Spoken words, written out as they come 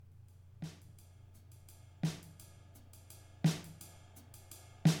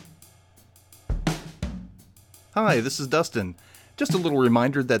Hi, this is Dustin. Just a little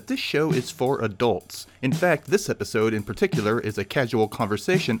reminder that this show is for adults. In fact, this episode in particular is a casual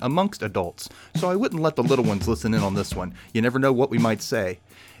conversation amongst adults, so I wouldn't let the little ones listen in on this one. You never know what we might say.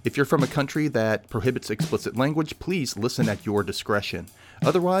 If you're from a country that prohibits explicit language, please listen at your discretion.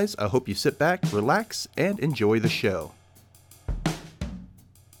 Otherwise, I hope you sit back, relax, and enjoy the show.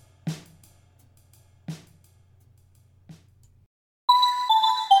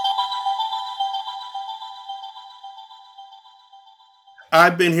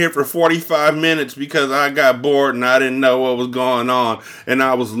 I've been here for 45 minutes because I got bored and I didn't know what was going on and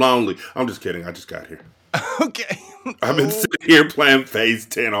I was lonely. I'm just kidding. I just got here. Okay. I've been sitting here playing Phase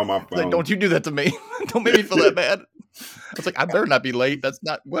 10 on my phone. Like, don't you do that to me. Don't make me feel that bad. I was like, I better not be late. That's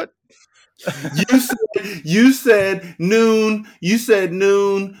not what. You said noon. You said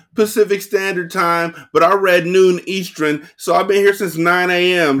noon Pacific Standard Time, but I read noon Eastern, so I've been here since 9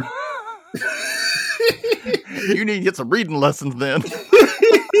 a.m. You need to get some reading lessons then.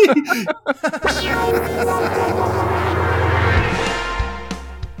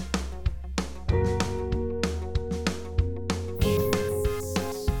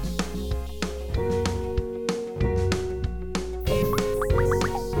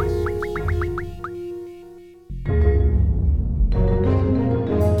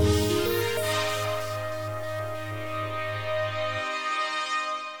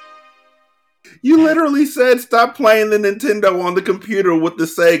 You literally said stop playing the Nintendo on the computer with the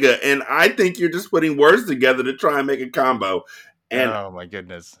Sega, and I think you're just putting words together to try and make a combo. And oh my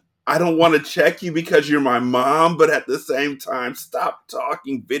goodness. I don't want to check you because you're my mom, but at the same time, stop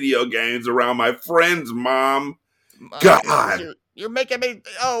talking video games around my friend's mom. God. You're making me.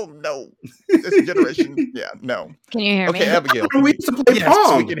 Oh, no. This generation. Yeah, no. Can you hear me? Okay, Abigail. We used to play Yes,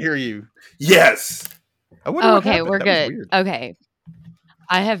 Pong. we can hear you. Yes. I wonder what Okay, happened. we're That was good. weird. Okay.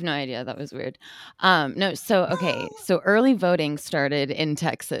 I have no idea. That was weird. So early voting started in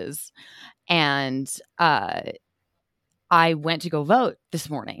Texas, and I went to go vote this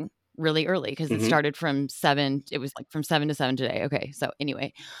morning really early because it started from 7. It was like from 7 to 7 today. Okay. So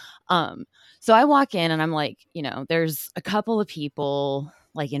anyway, so I walk in and I'm like, there's a couple of people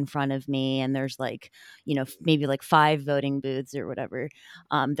like in front of me, and there's like, maybe like 5 voting booths or whatever.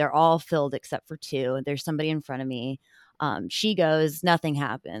 They're all filled except for 2. And there's somebody in front of me. She goes, nothing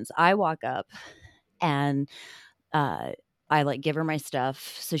happens. I walk up and I like give her my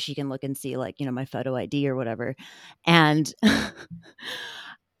stuff so she can look and see like, my photo ID or whatever. And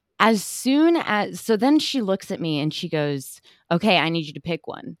so then she looks at me and she goes, okay, I need you to pick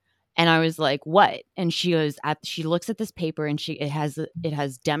one. And I was like, what? And she goes, she looks at this paper and it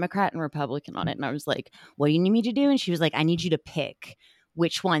has Democrat and Republican on it. And I was like, what do you need me to do? And she was like, I need you to pick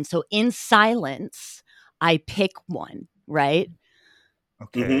which one. So in silence, I pick one, right?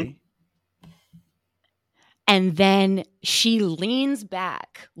 Okay. And then she leans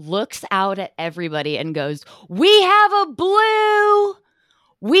back, looks out at everybody and goes, we have a blue.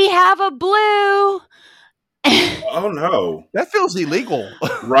 We have a blue. Oh, no. That feels illegal.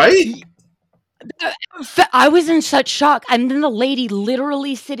 Right? I was in such shock. And then the lady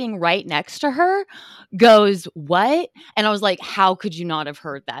literally sitting right next to her goes, what? And I was like, how could you not have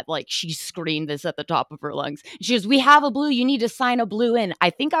heard that? Like, she screamed this at the top of her lungs. She goes, we have a blue. You need to sign a blue in.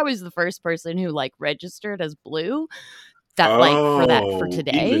 I think I was the first person who like registered as blue for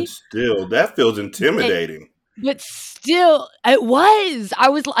today. Even still, that feels intimidating. But still, it was. I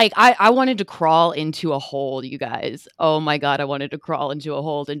was like, I wanted to crawl into a hole, you guys. Oh my God, I wanted to crawl into a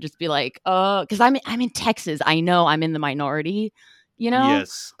hole and just be like, because I'm in Texas. I know I'm in the minority,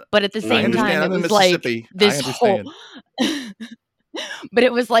 Yes. But at the same time, it was like this whole. But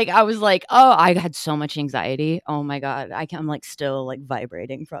it was like I was like, oh, I had so much anxiety. Oh my God, I'm like still like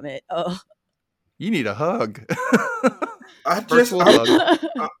vibrating from it. Oh, you need a hug. Virtual hug.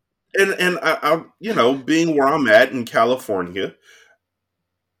 And I, being where I'm at in California,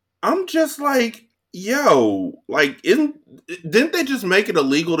 I'm just like, yo, like, didn't they just make it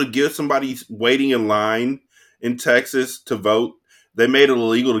illegal to give somebody waiting in line in Texas to vote? They made it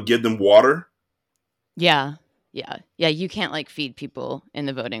illegal to give them water. Yeah. You can't like feed people in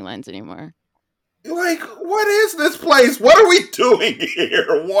the voting lines anymore. Like, what is this place? What are we doing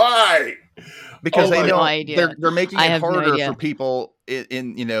here? Why? Because they no don't. idea. They're making it harder no for people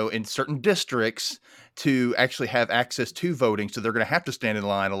in certain districts to actually have access to voting. So they're going to have to stand in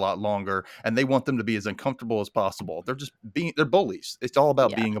line a lot longer, and they want them to be as uncomfortable as possible. They're bullies. It's all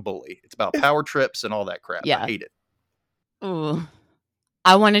about being a bully. It's about power trips and all that crap. Yeah. I hate it. Ooh.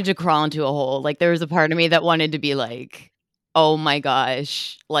 I wanted to crawl into a hole. Like there was a part of me that wanted to be like, oh my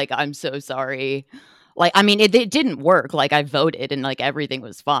gosh, like I'm so sorry. Like, I mean, it didn't work. Like, I voted and like everything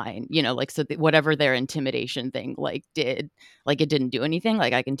was fine, you know, like, so whatever their intimidation thing like did, like, it didn't do anything.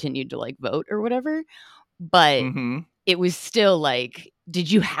 Like, I continued to like vote or whatever. But Mm-hmm. it was still like,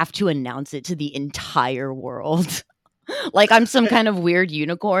 did you have to announce it to the entire world? Like, I'm some kind of weird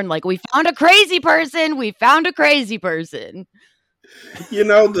unicorn. Like, we found a crazy person. We found a crazy person. You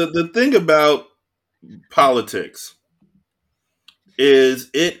know, the thing about politics is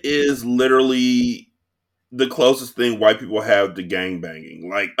it is literally the closest thing white people have to gang banging.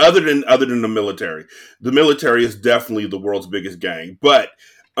 Like other than the military. The military is definitely the world's biggest gang. But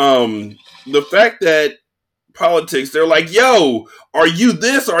the fact that politics, they're like, yo, are you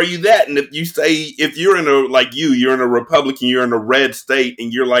this or are you that? And if you say, if you're in a, like you're in a Republican, you're in a red state,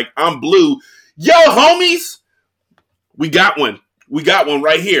 and you're like, I'm blue, yo, homies, we got one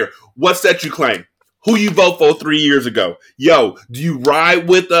right here. What's that you claim? Who you vote for 3 years ago? Yo, do you ride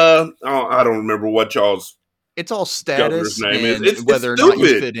with I don't remember what y'all's, it's all status name and is. It's whether or stupid. not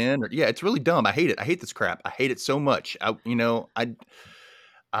you fit in. Or, yeah, it's really dumb. I hate it. I hate this crap. I hate it so much. I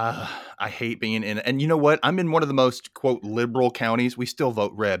hate being in, and you know what? I'm in one of the most quote liberal counties. We still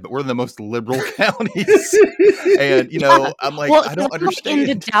vote red, but we're in the most liberal counties. And you know, yeah. I'm like, well, I don't understand. In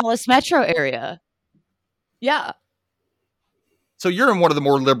the Dallas metro area, yeah. So you're in one of the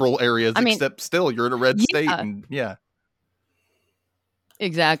more liberal areas, except still you're in a red state, and yeah.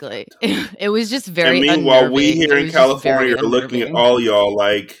 Exactly. It was just very. And meanwhile, we here in California are looking at all y'all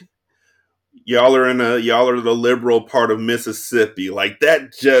like y'all are the liberal part of Mississippi. Like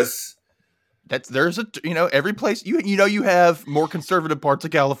that just. There's a, you know, every place you have more conservative parts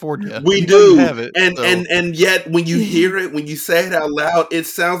of California. We do have it, and yet when you hear it, when you say it out loud, it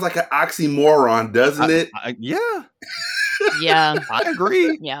sounds like an oxymoron, doesn't it? Yeah. Yeah, I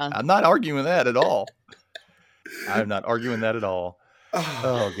agree. Yeah, I'm not arguing that at all. I'm not arguing that at all.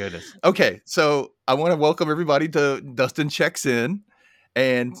 Oh goodness. Okay, so I want to welcome everybody to Dustin Checks In,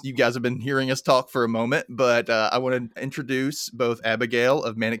 and you guys have been hearing us talk for a moment, but I want to introduce both Abigail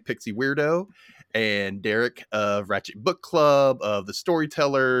of Manic Pixie Weirdo and Derek of Ratchet Book Club, of The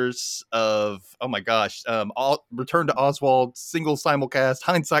Storytellers, of Return to Oswald, single simulcast,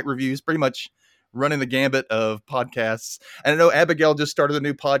 hindsight reviews, pretty much running the gambit of podcasts. And I know Abigail just started a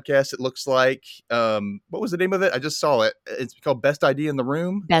new podcast. It looks like, what was the name of it? I just saw it. It's called Best Idea in the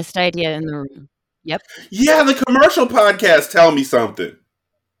Room. Best Idea in the Room. Yep. Yeah, the commercial podcast. Tell me something.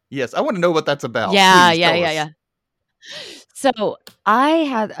 Yes, I want to know what that's about. Yeah, yeah. So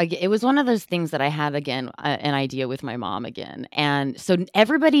it was one of those things that I had again, an idea with my mom again. And so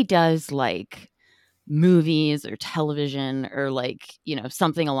everybody does like movies or television or like, you know,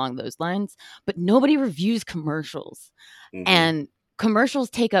 something along those lines, but nobody reviews commercials. Mm-hmm. And commercials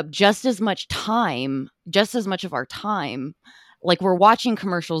take up just as much of our time. Like we're watching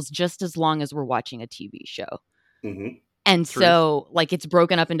commercials just as long as we're watching a TV show. Mm-hmm. And so like it's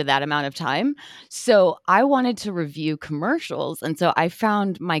broken up into that amount of time. So I wanted to review commercials. And so I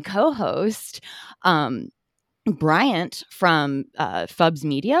found my co-host, Bryant from Fubs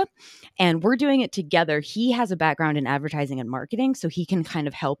Media, and we're doing it together. He has a background in advertising and marketing, so he can kind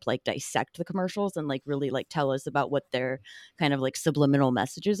of help like dissect the commercials and like really like tell us about what their kind of like subliminal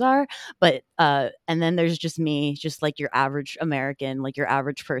messages are. But and then there's just me, just like your average American, like your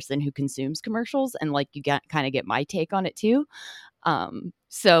average person who consumes commercials, and like you kind of get my take on it too.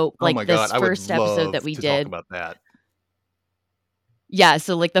 So like this first episode that we did talk about that. Yeah,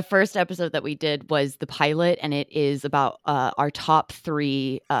 so like the first episode that we did was the pilot, and it is about our top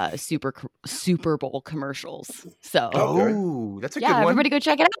 3 Super Bowl commercials. So, that's a good one. Yeah, everybody go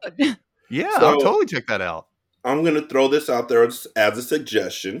check it out. Yeah, I'll totally check that out. I'm gonna throw this out there as a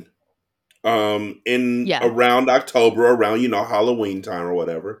suggestion. Around October, around Halloween time or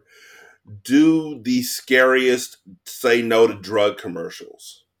whatever, do the scariest say no to drug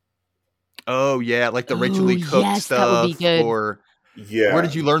commercials. Oh yeah, like the Rachel Lee Cook stuff. That would be good. Or where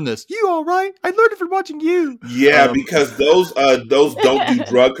did you learn this? You all right? I learned it from watching you. Yeah, because those don't do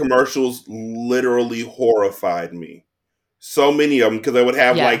drug commercials literally horrified me. So many of them, because they would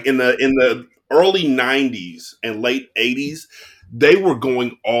have like in the early 90s and late 80s, they were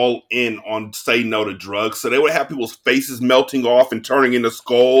going all in on say no to drugs. So they would have people's faces melting off and turning into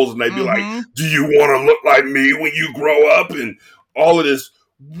skulls, and they'd be like, "Do you want to look like me when you grow up?" And all of this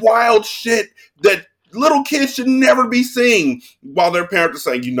wild shit that little kids should never be seeing, while their parents are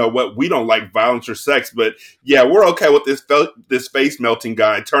saying, you know what, we don't like violence or sex, but yeah, we're okay with this face melting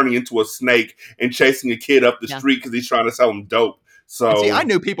guy turning into a snake and chasing a kid up the street because he's trying to sell him dope. So see, I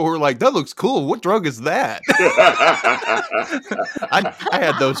knew people who were like, that looks cool. What drug is that? I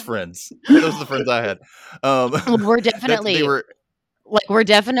had those friends. Those are the friends I had. We're definitely Like, we're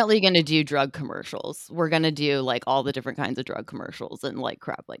definitely gonna do drug commercials. We're gonna do, like, all the different kinds of drug commercials and, like,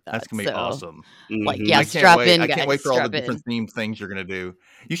 crap like that. That's gonna be awesome. Like, Mhm. yeah, I can't strap wait. in, I can't wait guys, for all the strap in. different themed things you're gonna do.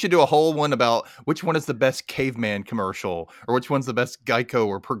 You should do a whole one about which one is the best caveman commercial, or which one's the best Geico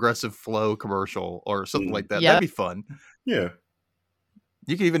or Progressive Flow commercial, or something like that. Yep. That'd be fun. Yeah.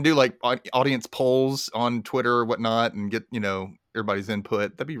 You could even do like audience polls on Twitter or whatnot, and get everybody's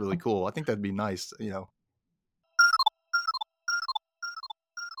input. That'd be really cool. I think that'd be nice.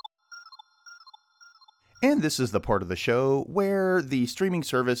 And this is the part of the show where the streaming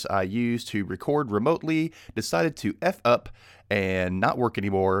service I use to record remotely decided to F up and not work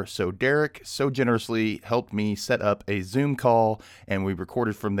anymore. So Derek so generously helped me set up a Zoom call, and we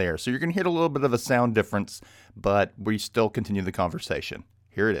recorded from there. So you're going to hear a little bit of a sound difference, but we still continue the conversation.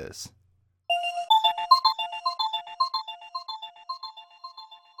 Here it is.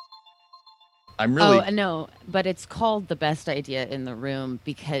 I'm really... Oh, no, but it's called The Best Idea in the Room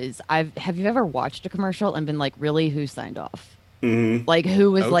because have you ever watched a commercial and been like, really, who signed off? Mm-hmm. Like, who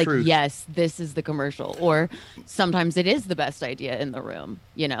was truth. yes, this is the commercial. Or sometimes it is the best idea in the room,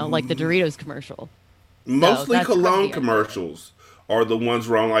 like the Doritos commercial. Mostly that's cologne crazy. commercials are the ones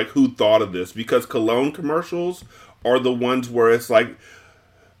where I'm like, who thought of this? Because cologne commercials are the ones where it's like,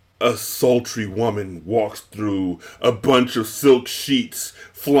 a sultry woman walks through a bunch of silk sheets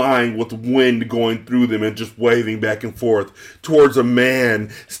flying with wind going through them and just waving back and forth towards a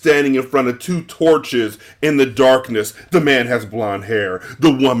man standing in front of two torches in the darkness. The man has blonde hair,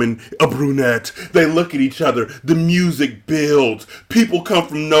 the woman a brunette. They look at each other. The music builds. People come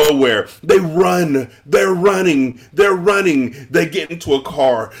from nowhere. They run. They're running. They get into a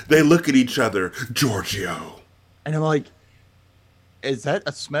car. They look at each other. Giorgio. And I'm like, is that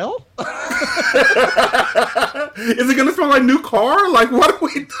a smell? Is it going to smell like new car? Like, what are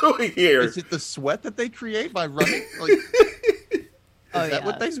we doing here? Is it the sweat that they create by running? Like, is that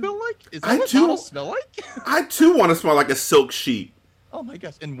what they smell like? Is that what bottles smell like? I too want to smell like a silk sheet. Oh my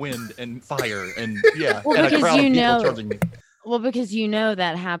gosh! And wind and fire and yeah, Well, and a because crowd of people charging me. Well, because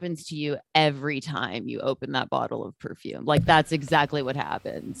that happens to you every time you open that bottle of perfume. Like, that's exactly what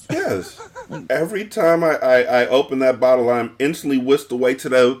happens. Yes. Every time I open that bottle, I'm instantly whisked away to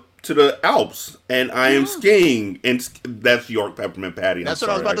the Alps, and I am skiing. And that's York peppermint patty. That's what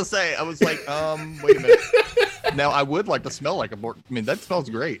I was about to say. I was like, wait a minute. Now I would like to smell like that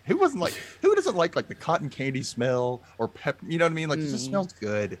smells great. Who doesn't like the cotton candy smell or pepper? You know what I mean? Like, it just smells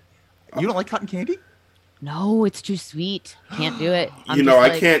good. You don't like cotton candy? No, it's too sweet. Can't do it.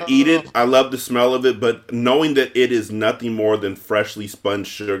 I can't eat it. I love the smell of it, but knowing that it is nothing more than freshly spun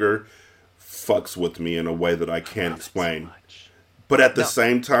sugar fucks with me in a way that I can't explain. But at the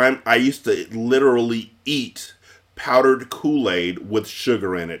same time, I used to literally eat powdered Kool-Aid with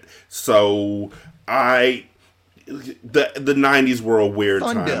sugar in it. So the 90s were a weird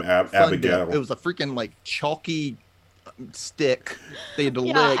time, Abigail. It was a freaking chalky stick they had to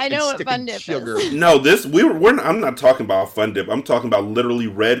lick I know and what stick Fun in Dip sugar. is. No, I'm not talking about Fun Dip. I'm talking about literally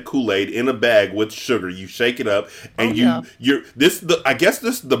red Kool-Aid in a bag with sugar. You shake it up and I guess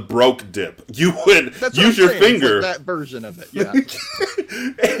this is the broke dip. You would use your finger. It's like that version of it. Yeah.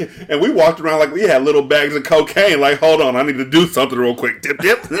 And we walked around like we had little bags of cocaine. Like, hold on, I need to do something real quick. Dip,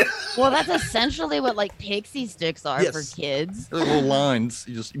 dip. Well, that's essentially what pixie sticks are for kids. They're little lines.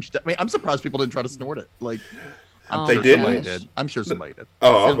 I'm surprised people didn't try to snort it. They did. Somebody did. I'm sure somebody did.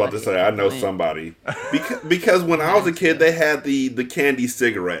 Oh, I was about to say, I know somebody. Because when I was a kid, they had the candy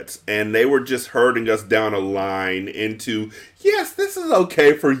cigarettes, and they were just herding us down a line into, yes, this is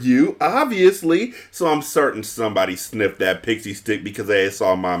okay for you, obviously. So I'm certain somebody sniffed that pixie stick because they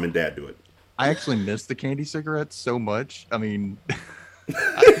saw mom and dad do it. I actually miss the candy cigarettes so much. I mean...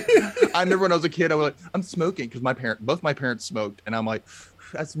 I remember when I was a kid, I was like, I'm smoking because both my parents smoked, and I'm like,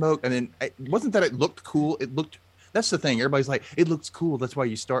 I smoke, and then it wasn't that it looked cool. That's the thing. Everybody's like, it looks cool. That's why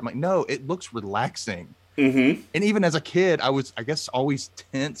you start. I'm like, no, it looks relaxing. Mm-hmm. And even as a kid, I was, I guess, always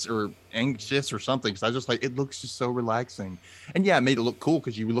tense or anxious or something. Because I was just like, it looks just so relaxing. And yeah, it made it look cool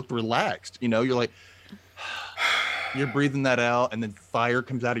because you looked relaxed. You're like, you're breathing that out, and then fire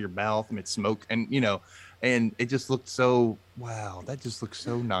comes out of your mouth, and it's smoke, and and it just looked so, wow, that just looks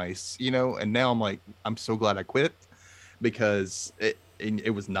so nice, And now I'm like, I'm so glad I quit because it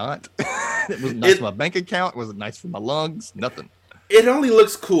was not. It was nice for my bank account. It wasn't nice for my lungs. Nothing. It only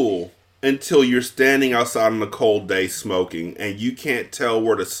looks cool until you're standing outside on a cold day smoking, and you can't tell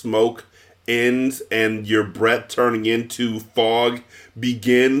where the smoke ends and your breath turning into fog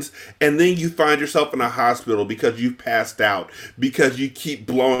begins, and then you find yourself in a hospital because you passed out because you keep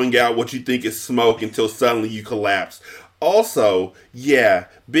blowing out what you think is smoke until suddenly you collapse. Also,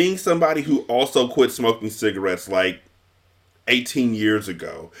 being somebody who also quit smoking cigarettes 18 years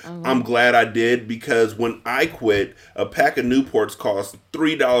ago. I'm glad I did, because when I quit, a pack of Newports cost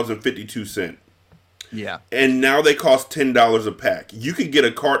 $3.52. Yeah. And now they cost $10 a pack. You could get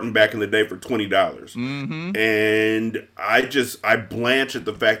a carton back in the day for $20. Mm-hmm. And I blanch at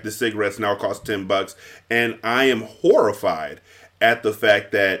the fact that cigarettes now cost $10. And I am horrified at the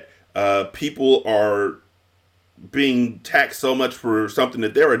fact that people are being taxed so much for something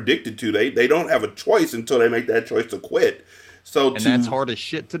that they're addicted to. They don't have a choice until they make that choice to quit. That's hard as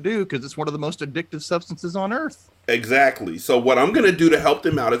shit to do, because it's one of the most addictive substances on earth. Exactly. So what I'm going to do to help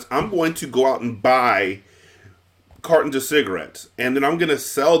them out is I'm going to go out and buy cartons of cigarettes, and then I'm going to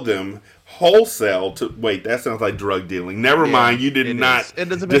sell them wholesale to... Wait, that sounds like drug dealing. Never mind. You did not...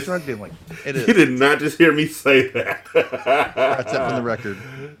 It is a bit drug dealing. It is. You did not just hear me say that. That's it from the record.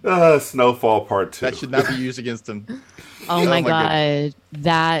 Snowfall Part 2. That should not be used against him. Oh my God.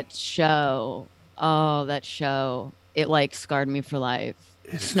 That show. Oh, that show. It like scarred me for life.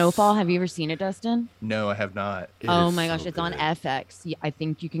 Snowfall, have you ever seen it, Dustin? No, I have not. Oh my gosh, it's on FX. I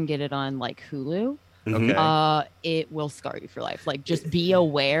think you can get it on like Hulu. Okay. It will scar you for life. Like, just be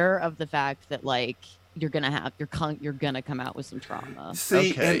aware of the fact that like you're gonna come out with some trauma.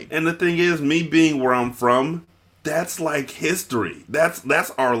 See, and the thing is, me being where I'm from, that's like history. That's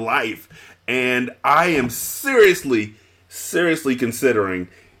our life, and I am seriously considering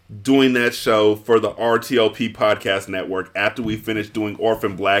doing that show for the RTLP podcast network after we finish doing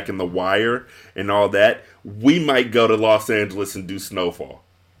Orphan Black and The Wire and all that. We might go to Los Angeles and do Snowfall.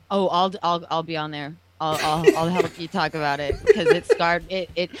 Oh, I'll be on there. I'll help you talk about it, because it scarred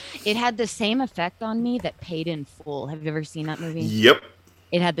it had the same effect on me that Paid in Full. Have you ever seen that movie? Yep.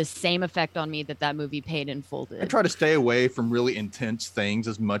 It had the same effect on me that movie Paid in Full did. I try to stay away from really intense things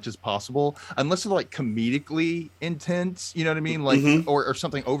as much as possible, unless they're like comedically intense, you know what I mean? Like, or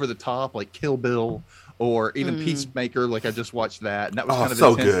something over the top, like Kill Bill, or even Peacemaker. Like, I just watched that, and that was kind of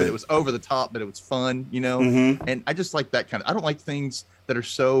so intense, good. but it was over the top, but it was fun, you know? And I just like that kind of, I don't like things that are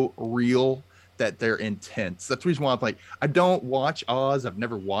so real that they're intense. That's the reason why I'm like, I don't watch Oz. I've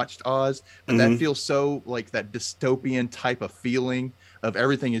never watched Oz, but that feels so like that dystopian type of feeling of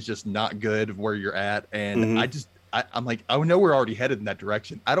everything is just not good where you're at. And I'm like, I know we're already headed in that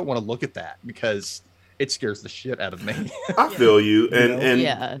direction. I don't want to look at that because it scares the shit out of me. I feel you.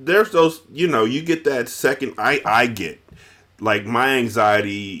 And there's those, you get that second, I get, like, my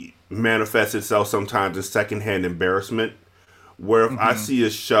anxiety manifests itself sometimes as secondhand embarrassment, where if I see a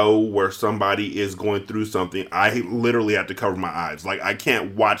show where somebody is going through something, I literally have to cover my eyes. Like, I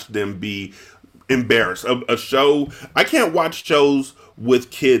can't watch them be embarrassed. A show, I can't watch shows with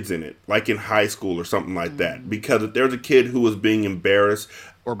kids in it, like in high school or something like that, because if there's a kid who is being embarrassed,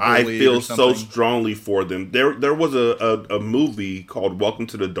 or I feel so strongly for them. There was a movie called Welcome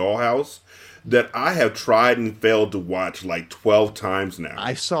to the Dollhouse that I have tried and failed to watch like 12 times now.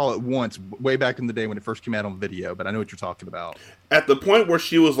 I saw it once way back in the day when it first came out on video, but I know what you're talking about. At the point where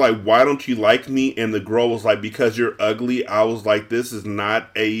she was like, "Why don't you like me?" and the girl was like, "Because you're ugly," I was like, this is not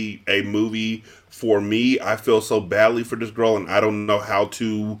a movie for me. I feel so badly for this girl, and I don't know how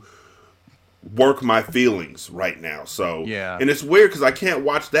to work my feelings right now. So yeah, and it's weird because I can't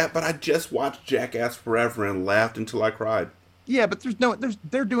watch that, but I just watched Jackass Forever and laughed until I cried. Yeah, but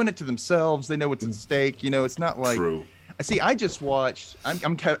they're doing it to themselves. They know what's at stake. It's not like. True. See, I just watched.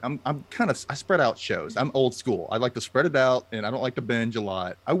 I'm kind of. I spread out shows. I'm old school. I like to spread it out, and I don't like to binge a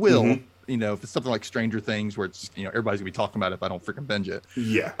lot. I will, if it's something like Stranger Things, where it's everybody's gonna be talking about it if I don't freaking binge it.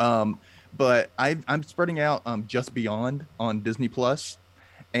 Yeah. But I'm spreading out Just Beyond on Disney Plus,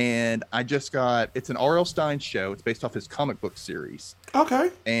 and I just got. It's an R.L. Stine show. It's based off his comic book series.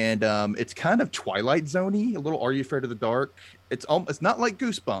 Okay. And it's kind of Twilight Zone-y, a little Are You Afraid of the Dark? It's not like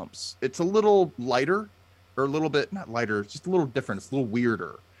Goosebumps. It's a little lighter, or a little bit, not lighter, it's just a little different. It's a little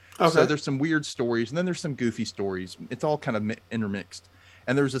weirder. Okay. So there's some weird stories, and then there's some goofy stories. It's all kind of intermixed.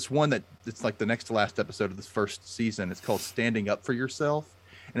 And there's this one it's like the next to last episode of this first season. It's called Standing Up for Yourself.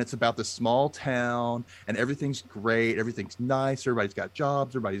 And it's about this small town, and everything's great. Everything's nice. Everybody's got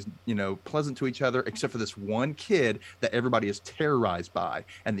jobs. Everybody's, pleasant to each other, except for this one kid that everybody is terrorized by.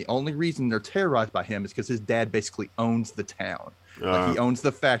 And the only reason they're terrorized by him is because his dad basically owns the town. Like, he owns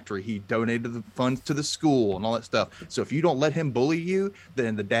the factory. He donated the funds to the school and all that stuff. So if you don't let him bully you,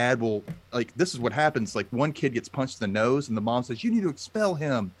 then the dad will, like, this is what happens. Like, one kid gets punched in the nose, and the mom says, "You need to expel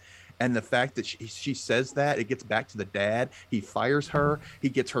him." And the fact that she says that, it gets back to the dad. He fires her. He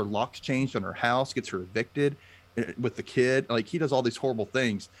gets her locks changed on her house, gets her evicted with the kid. Like, he does all these horrible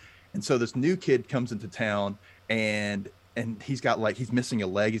things. And so this new kid comes into town, and he's got, like, he's missing a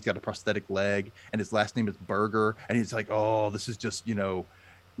leg. He's got a prosthetic leg, and his last name is Burger. And he's like, oh, this is just,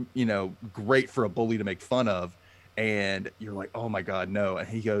 great for a bully to make fun of. And you're like, oh my God, no. And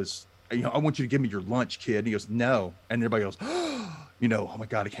he goes, I want you to give me your lunch, kid. And he goes, no. And everybody goes, oh my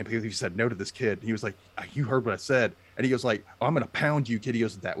God, I can't believe you said no to this kid. And he was like, you heard what I said. And he goes like, oh, I'm going to pound you, kid. He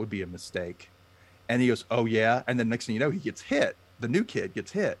goes, that would be a mistake. And he goes, oh yeah. And then next thing you know, he gets hit. The new kid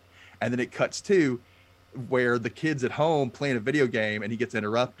gets hit. And then it cuts to where the kid's at home playing a video game and he gets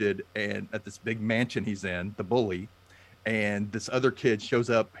interrupted, and at this big mansion he's in, the bully, and this other kid shows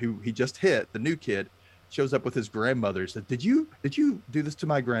up who he just hit, the new kid shows up with his grandmother, said, did you do this to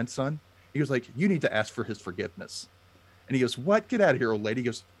my grandson? He goes like, you need to ask for his forgiveness. And he goes, what? Get out of here, old lady. He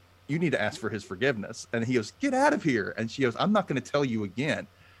goes, you need to ask for his forgiveness. And he goes, get out of here. And she goes, I'm not going to tell you again.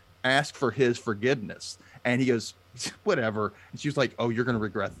 Ask for his forgiveness. And he goes, whatever. And she was like, oh, you're going to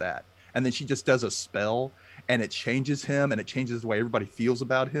regret that. And then she just does a spell, and it changes him, and it changes the way everybody feels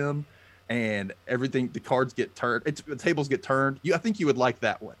about him, and everything. The cards get turned. The tables get turned. I think you would like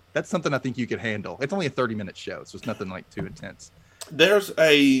that one. That's something I think you could handle. It's only a 30-minute show, so it's nothing like too intense. There's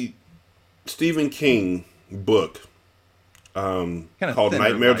a Stephen King book called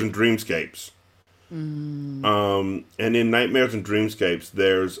Nightmares and Dreamscapes. And in Nightmares and Dreamscapes,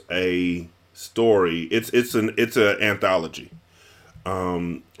 there's a story. It's an anthology.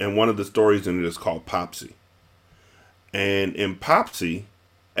 And one of the stories in it is called Popsy. And in Popsy,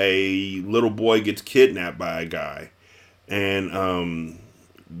 a little boy gets kidnapped by a guy. And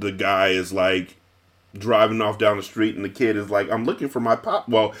the guy is like driving off down the street, and the kid is like, I'm looking for my pop.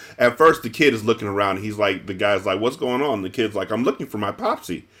 Well, at first the kid is looking around, and he's like, the guy's like, what's going on? And the kid's like, I'm looking for my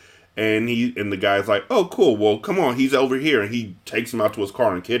Popsy. And the guy's like, oh, cool. Well, come on. He's over here. And he takes him out to his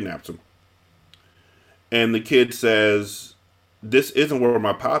car and kidnaps him. And the kid says, this isn't where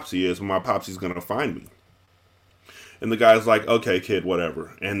my Popsy is. My Popsy's going to find me. And the guy's like, okay, kid,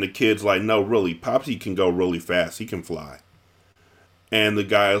 whatever. And the kid's like, no, really, Popsy can go really fast. He can fly. And the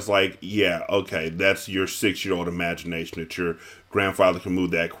guy's like, yeah, okay, that's your 6-year-old imagination that your grandfather can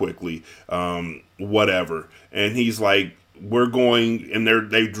move that quickly. Whatever. And he's like, we're going, and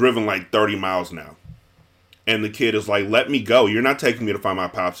they've driven like 30 miles now. And the kid is like, let me go. You're not taking me to find my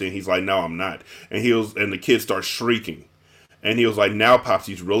Popsy. And he's like, no, I'm not. And the kid starts shrieking. And he was like, now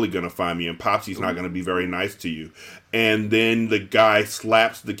Popsy's really going to find me, and Popsy's not going to be very nice to you. And then the guy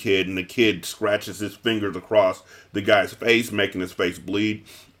slaps the kid, and the kid scratches his fingers across the guy's face, making his face bleed.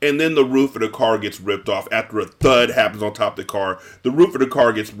 And then the roof of the car gets ripped off. After a thud happens on top of the car, the roof of the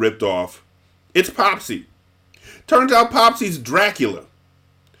car gets ripped off. It's Popsy. Turns out Popsy's Dracula.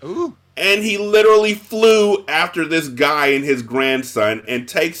 Ooh. And he literally flew after this guy and his grandson and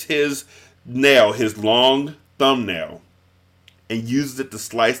takes his long thumbnail, and uses it to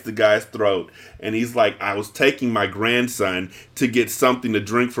slice the guy's throat. And he's like, I was taking my grandson to get something to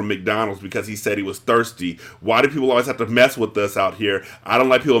drink from McDonald's because he said he was thirsty. Why do people always have to mess with us out here? I don't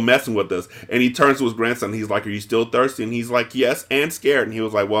like people messing with us. And he turns to his grandson, and he's like, are you still thirsty? And he's like, yes, and scared. And he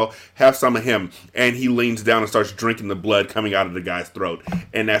was like, well, have some of him. And he leans down and starts drinking the blood coming out of the guy's throat.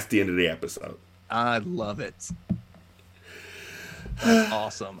 And that's the end of the episode. I love it. That's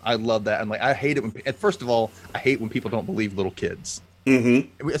awesome. I love that. And like, I hate it when, first of all, I hate when people don't believe little kids.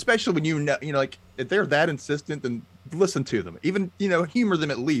 Mm-hmm. Especially when like if they're that insistent, then listen to them. Even, humor them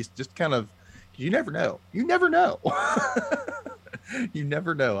at least. Just kind of, you never know. You never know. You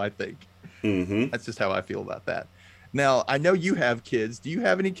never know, I think. Mm-hmm. That's just how I feel about that. Now, I know you have kids. Do you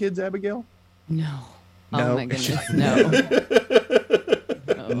have any kids, Abigail? No. No? Oh my goodness, no. No.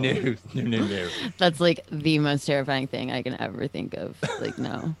 That's like the most terrifying thing I can ever think of. Like,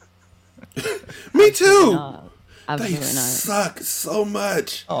 no. Me too. Absolutely they not. Suck so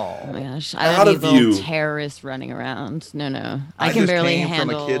much. Oh my gosh! I don't need little terrorists running around. No. I can barely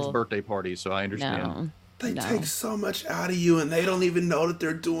handle. From a kid's birthday party, so I understand. No. They take so much out of you, and they don't even know that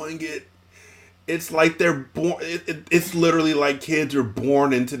they're doing it. It's like they're born. It's literally like kids are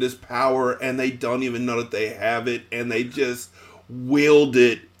born into this power, and they don't even know that they have it, and they just wield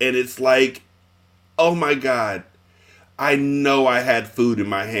it. And it's like, oh my God, I know I had food in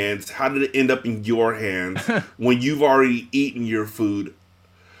my hands. How did it end up in your hands when you've already eaten your food?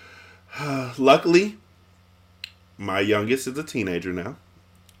 Luckily, my youngest is a teenager now,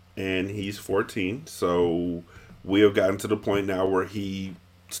 and he's 14. So we have gotten to the point now where he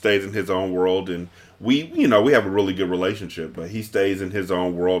stays in his own world, and we have a really good relationship, but he stays in his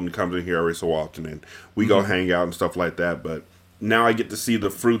own world and comes in here every so often, and we go hang out and stuff like that. But now I get to see the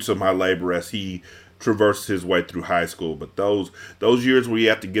fruits of my labor as he traverses his way through high school. But those years where you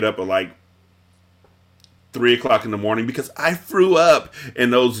have to get up at like 3 o'clock in the morning, because I threw up in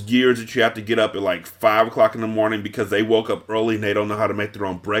those years that you have to get up at like 5 o'clock in the morning because they woke up early and they don't know how to make their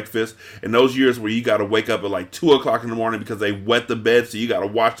own breakfast. And those years where you got to wake up at like 2 o'clock in the morning because they wet the bed, so you got to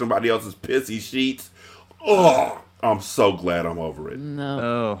wash somebody else's pissy sheets. Oh, I'm so glad I'm over it.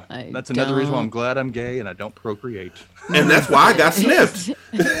 No, that's another reason why I'm glad I'm gay and I don't procreate. And that's why I got snipped.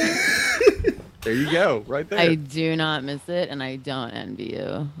 There you go, right there. I do not miss it, and I don't envy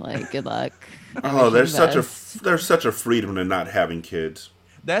you. Like, good luck. Oh, there's such a freedom to not having kids.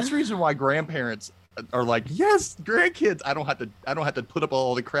 That's the reason why grandparents are like, yes, grandkids. I don't have to put up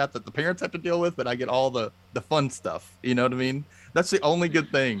all the crap that the parents have to deal with, but I get all the fun stuff. You know what I mean? That's the only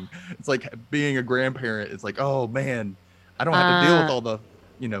good thing. It's like being a grandparent. It's like, oh man, I don't have to deal with all the,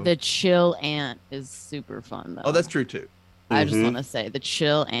 The chill aunt is super fun though. Oh, that's true too. I just want to say the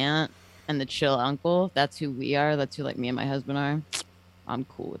chill aunt and the chill uncle, that's who we are. That's who like me and my husband are. I'm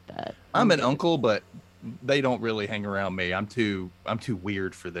cool with that. I'm an uncle, but they don't really hang around me. I'm too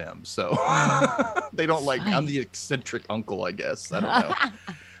weird for them. So they don't like, I'm the eccentric uncle, I guess. I don't know.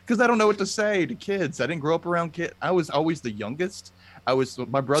 Because I don't know what to say to kids. I didn't grow up around kids. I was always the youngest.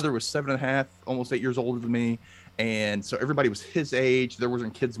 My brother was 7.5, almost 8 years older than me. And so everybody was his age. There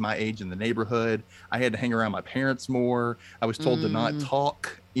wasn't kids my age in the neighborhood. I had to hang around my parents more. I was told to not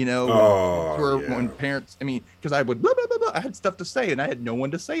talk, when parents, because I would, blah, blah, blah, blah. I had stuff to say and I had no one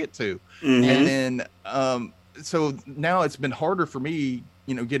to say it to. And then, so now it's been harder for me,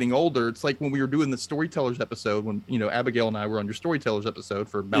 getting older. It's like when we were doing the Storytellers episode, when, Abigail and I were on your Storytellers episode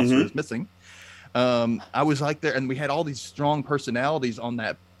for Bouncer is Missing. I was like there and we had all these strong personalities on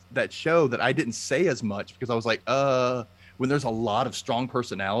that show that I didn't say as much because I was like, when there's a lot of strong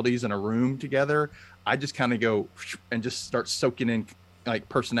personalities in a room together, I just kind of go and just start soaking in like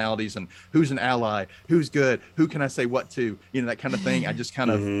personalities and who's an ally, who's good, who can I say what to, that kind of thing. I just kind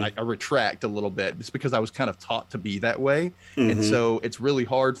of I retract a little bit just because I was kind of taught to be that way. And so it's really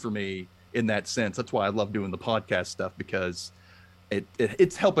hard for me in that sense. That's why I love doing the podcast stuff, because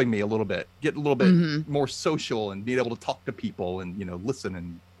it's helping me a little bit, get a little bit more social and being able to talk to people and, listen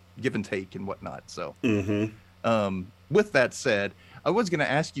and give and take and whatnot. So with that said, I was going to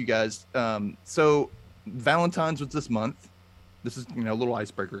ask you guys, so Valentine's was this month. This is, a little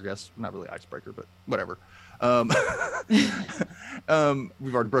icebreaker, I guess. Not really icebreaker, but whatever.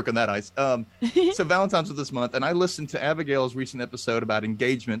 We've already broken that ice. So Valentine's was this month, and I listened to Abigail's recent episode about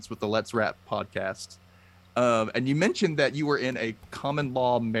engagements with the Let's Rap podcast. And you mentioned that you were in a common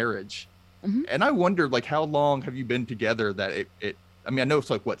law marriage. And I wondered, like, how long have you been together that I know it's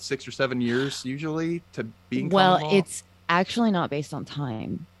like, what, 6 or 7 years usually to being common law? It's actually not based on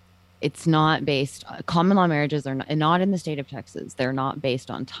time. It's not based, common law marriages are not in the state of Texas. They're not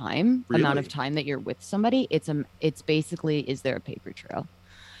based on time, amount of time that you're with somebody. It's basically, is there a paper trail?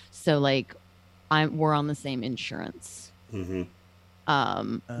 So like we're on the same insurance. We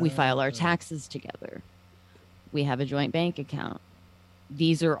file our taxes together. We have a joint bank account.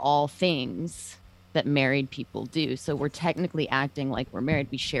 These are all things that married people do. So we're technically acting like we're married.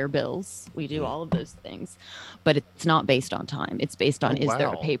 We share bills. We do all of those things, but it's not based on time. It's based on, is there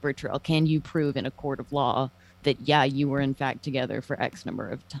a paper trail? Can you prove in a court of law that, yeah, you were in fact together for X number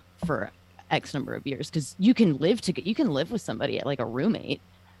of years? Because you can live with somebody like a roommate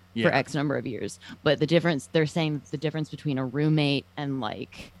for X number of years. But they're saying the difference between a roommate and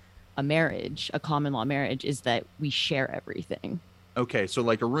like a marriage, a common law marriage, is that we share everything. Okay, so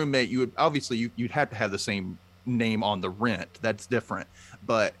like a roommate, you'd have to have the same name on the rent. That's different.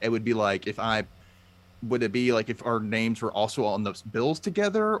 But it would be like if our names were also on those bills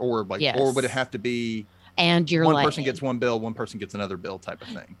together, or like, or would it have to be and one person gets one bill, one person gets another bill type of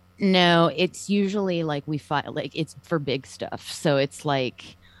thing? No, it's usually like we file, like it's for big stuff. So it's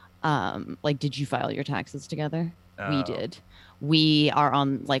like did you file your taxes together? We did. We are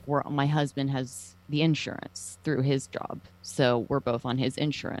on, like, my husband has the insurance through his job. So we're both on his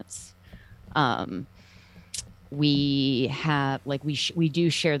insurance. We have, like, we do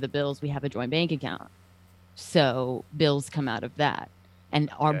share the bills. We have a joint bank account. So bills come out of that. And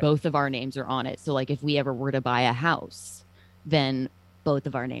both of our names are on it. So like if we ever were to buy a house, then both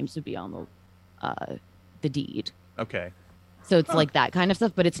of our names would be on the deed. Okay. So it's like that kind of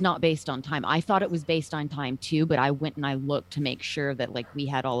stuff, but it's not based on time. I thought it was based on time too, but I went and I looked to make sure that like we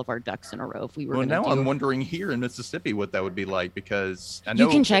had all of our ducks in a row. If we were I'm wondering here in Mississippi what that would be like, because I know you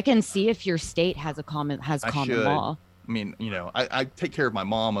can check and see if your state has common law. I mean, I take care of my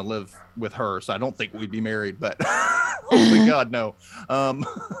mom and live with her, so I don't think we'd be married, but holy God, no.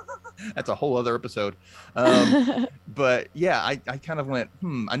 That's a whole other episode. But yeah, I kind of went,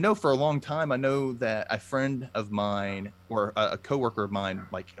 I know for a long time, I know that a friend of mine or a coworker of mine,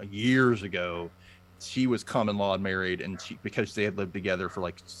 like years ago, she was common law married, and because they had lived together for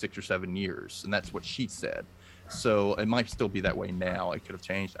like 6 or 7 years, and that's what she said. So it might still be that way now. It could have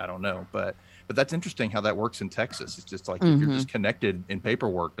changed. I don't know. But that's interesting how that works in Texas. It's just like if you're just connected in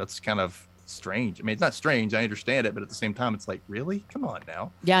paperwork, that's kind of strange. I mean, it's not strange. I understand it, but at the same time, it's like, really? Come on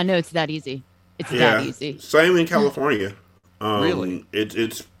now. Yeah, no, it's that easy. It's that easy. Same in California. Really?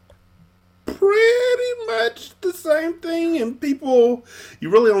 It's pretty much the same thing, and people, you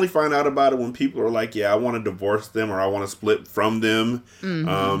really only find out about it when people are like, yeah, I want to divorce them or I want to split from them.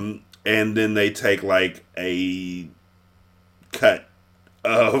 And then they take like a cut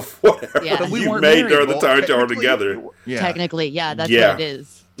of whatever you made during the time y'all were together. Technically, that's what it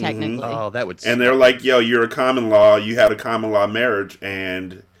is. Technically. Oh, that would suck. And they're like, yo, you're a common law, you had a common law marriage,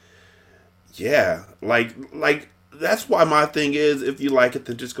 and like that's why my thing is, if you like it,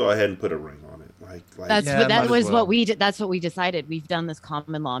 then just go ahead and put a ring on it. That's what we decided. We've done this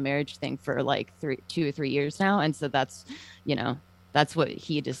common law marriage thing for like 2 or 3 years now, and so that's that's what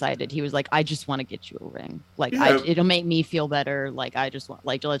he decided. He was like, I just want to get you a ring. Like, it'll make me feel better. Like, I just want,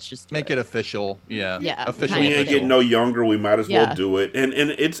 like, let's just make it official. Yeah. Official. We ain't getting no younger. We might as well do it. And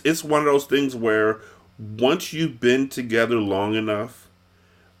it's one of those things where once you've been together long enough,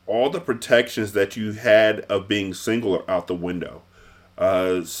 all the protections that you had of being single are out the window.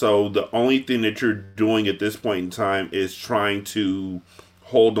 So the only thing that you're doing at this point in time is trying to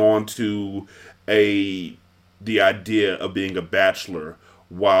hold on to the idea of being a bachelor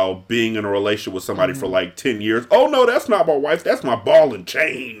while being in a relationship with somebody for like 10 years. Oh no, that's not my wife. That's my ball and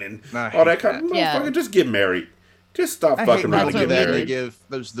chain and all that kind of motherfucker. Just get married. Just stop fucking around and get married. They give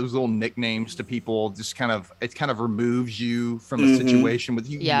those little nicknames to people. Just it kind of removes you from a situation with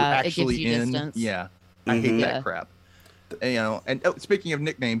you. Yeah, it gives you distance. Yeah, I hate that crap. And speaking of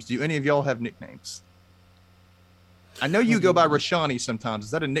nicknames, do any of y'all have nicknames? I know you go by Rashani sometimes.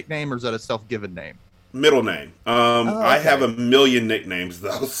 Is that a nickname or is that a self-given name? Middle name. I have a million nicknames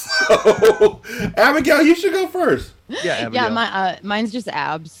though. So Abigail, you should go first. Yeah, Abigail. Yeah, mine's just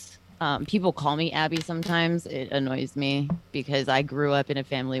Abs. People call me Abby sometimes. It annoys me because I grew up in a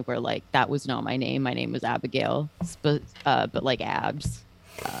family where like that was not my name. My name was Abigail, but like Abs.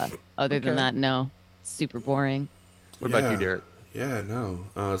 Other than that, no. Super boring. What about you, Derek? Yeah, no.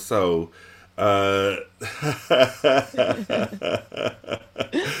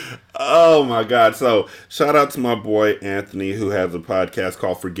 Oh my God. So shout out to my boy Anthony, who has a podcast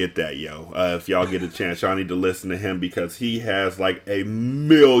called Forget That Yo. If y'all get a chance, y'all need to listen to him because he has like a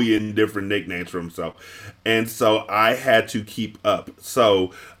million different nicknames for himself. And so I had to keep up.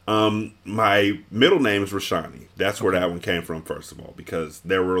 So my middle name is Rashani. That's where that one came from, first of all, because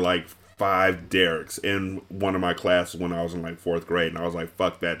there were like 5 Dereks in one of my classes when I was in like 4th grade, and I was like,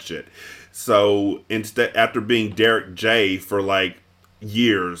 fuck that shit. So instead, after being Derek J for like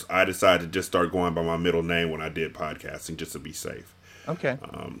years, I decided to just start going by my middle name when I did podcasting, just to be safe. Okay.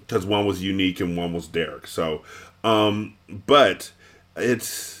 Because one was unique and one was Derek. So, but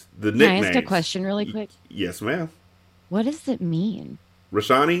it's the nickname. Can I ask a question really quick? Yes, ma'am. What does it mean?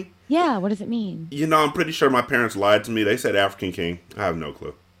 Rashani? Yeah, what does it mean? I'm pretty sure my parents lied to me. They said African King. I have no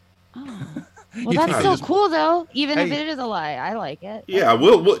clue. Oh. Well, that's still cool though. Even if it is a lie, I like it. Yeah,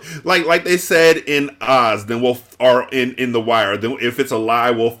 we'll like they said in Oz. Then in The Wire. Then if it's a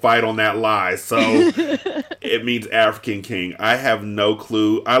lie, we'll fight on that lie. So it means African King. I have no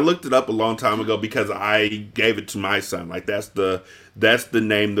clue. I looked it up a long time ago because I gave it to my son. Like that's the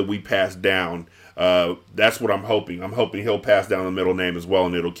name that we passed down. That's what I'm hoping. I'm hoping he'll pass down the middle name as well,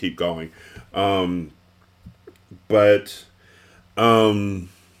 and it'll keep going.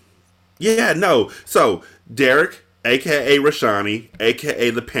 Yeah, no. So, Derek, a.k.a. Rashani, a.k.a.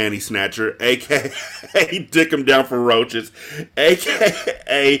 the Panty Snatcher, a.k.a. Dick 'em Down for Roaches,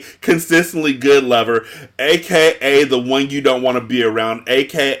 a.k.a. Consistently Good Lover, a.k.a. the one you don't want to be around,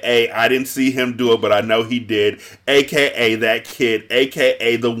 a.k.a. I didn't see him do it, but I know he did, a.k.a. That Kid,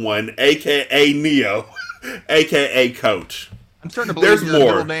 a.k.a. The One, a.k.a. Neo, a.k.a. Coach. I'm starting to believe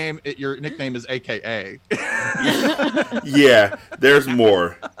your nickname is AKA. Yeah, there's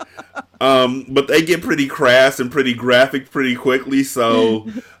more. But they get pretty crass and pretty graphic pretty quickly, so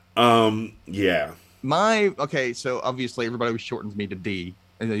yeah. So obviously everybody shortens me to D,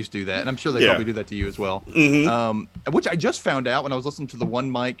 and they used to do that, and I'm sure they probably do that to you as well. Mm-hmm. Which I just found out when I was listening to the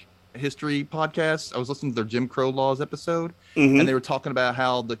One Mic History podcast. I was listening to their Jim Crow Laws episode, and they were talking about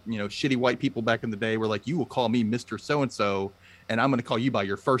how the shitty white people back in the day were like, you will call me Mr. So-and-so, and I'm going to call you by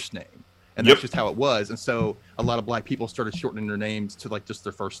your first name. And that's just how it was. And so a lot of black people started shortening their names to like just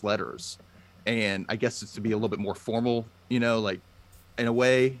their first letters. And I guess it's to be a little bit more formal, like in a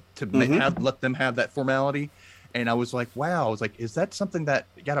way to let them have that formality. And I was like, wow, is that something that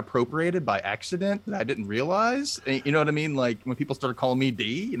got appropriated by accident that I didn't realize? And, you know what I mean? Like when people started calling me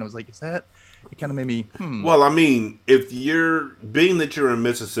D, and I was like, it kind of made me, Well, I mean, if you're in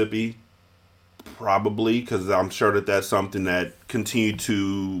Mississippi, probably, because I'm sure that's something that continued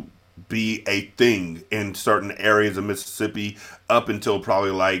to be a thing in certain areas of Mississippi up until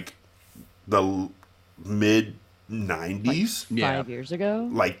probably like the mid 90s. Like 5 years ago,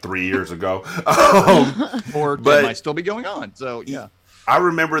 like 3 years ago. Or it might still be going on. So yeah, I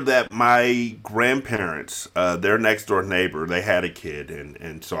remember that my grandparents, their next door neighbor, they had a kid,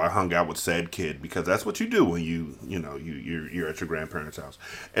 and so I hung out with said kid because that's what you do when you're at your grandparents' house.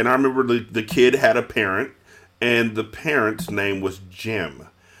 And I remember the kid had a parent, and the parent's name was Jim,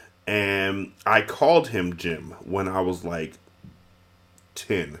 and I called him Jim when I was like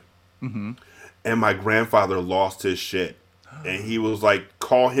 10, and my grandfather lost his shit. And he was like,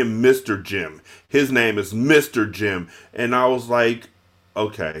 call him Mr. Jim. His name is Mr. Jim. And I was like,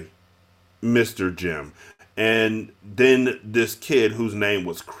 okay, Mr. Jim. And then this kid whose name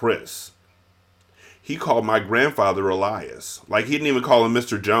was Chris, he called my grandfather Elias. Like, he didn't even call him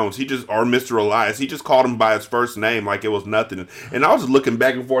Mr. Jones. Or Mr. Elias. He just called him by his first name like it was nothing. And I was just looking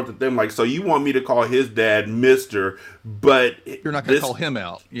back and forth at them like, so you want me to call his dad Mr., but you're not going to call him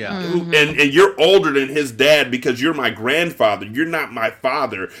out. Yeah. And you're older than his dad because you're my grandfather. You're not my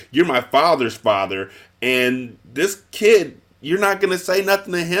father. You're my father's father. And this kid, you're not going to say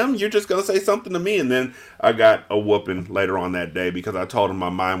nothing to him. You're just going to say something to me. And then I got a whooping later on that day because I told him my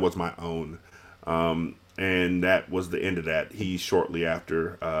mind was my own. And that was the end of that. He shortly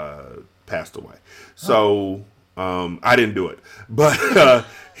after passed away. So I didn't do it, but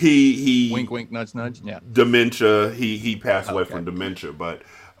he wink wink nudge nudge. Yeah, dementia. He passed away from dementia, but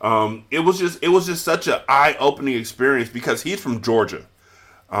it was just such an eye opening experience because he's from Georgia.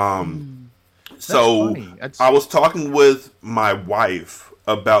 So I was talking with my wife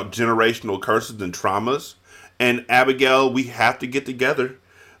about generational curses and traumas, and Abigail, we have to get together.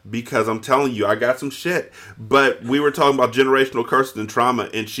 Because I'm telling you, I got some shit. But we were talking about generational curses and trauma,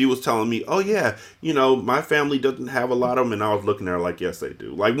 and she was telling me, oh, yeah, my family doesn't have a lot of them. And I was looking at her like, yes, they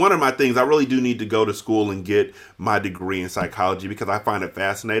do. Like, one of my things, I really do need to go to school and get my degree in psychology because I find it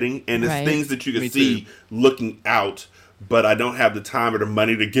fascinating. And it's things that you can see looking out, but I don't have the time or the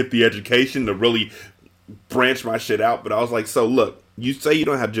money to get the education to really branch my shit out. But I was like, so look, you say you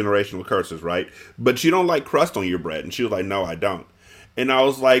don't have generational curses, right? But you don't like crust on your bread. And she was like, no, I don't. And I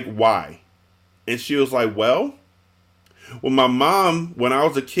was like, why? And she was like, well, my mom, when I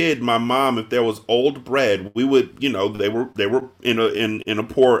was a kid, my mom, if there was old bread, we would, they were in a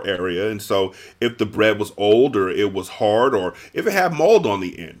poor area. And so if the bread was old or it was hard or if it had mold on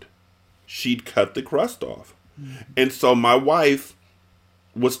the end, she'd cut the crust off. And so my wife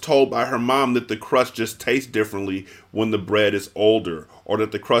was told by her mom that the crust just tastes differently when the bread is older, or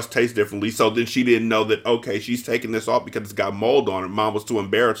that the crust tastes differently. So then she didn't know that, okay, she's taking this off because it's got mold on it. Mom was too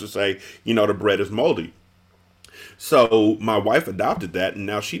embarrassed to say, the bread is moldy. So my wife adopted that, and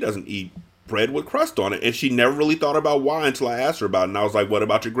now she doesn't eat bread with crust on it. And she never really thought about why until I asked her about it. And I was like, what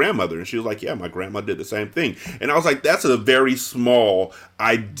about your grandmother? And she was like, yeah, my grandma did the same thing. And I was like, that's a very small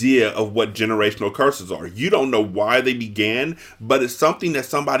idea of what generational curses are. You don't know why they began, but it's something that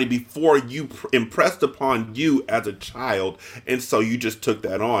somebody before you impressed upon you as a child. And so you just took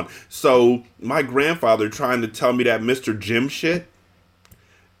that on. So my grandfather trying to tell me that Mr. Jim shit,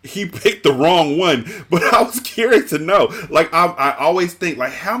 he picked the wrong one, but I was curious to know. Like, I always think,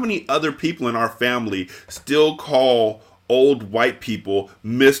 like, how many other people in our family still call old white people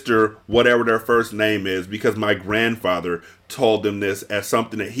Mr. whatever their first name is because my grandfather told them this as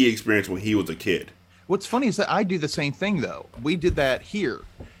something that he experienced when he was a kid. What's funny is that I do the same thing, though. We did that here.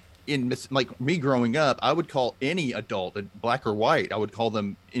 Like me growing up, I would call any adult, black or white, I would call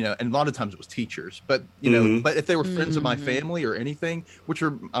them, and a lot of times it was teachers, but but if they were friends of my family or anything, which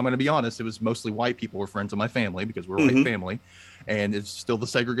I'm going to be honest, it was mostly white people were friends of my family because we're a white family, and it's still the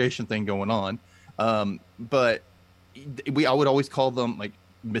segregation thing going on. But I would always call them like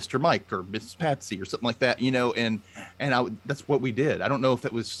Mr. Mike or Miss Patsy or something like that, and that's what we did. I don't know if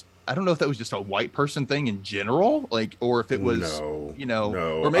that was just a white person thing in general, like, or if it was, or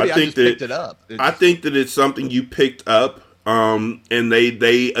maybe I just picked it up. I think that it's something you picked up, and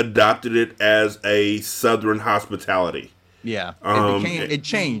they adopted it as a Southern hospitality. Yeah, it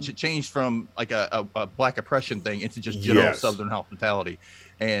changed from like a black oppression thing into just general Southern hospitality,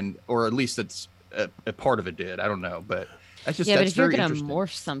 or at least it's a part of it did. I don't know, but that's just but if you're gonna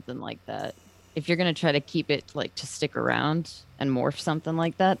morph something like that. If you're going to try to keep it like to stick around and morph something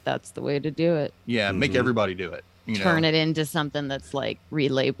like that, that's the way to do it. Yeah. Make everybody do it. Turn it into something that's like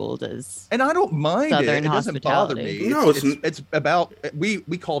relabeled as. And I don't mind Southern it. It doesn't bother me. No, it's about, we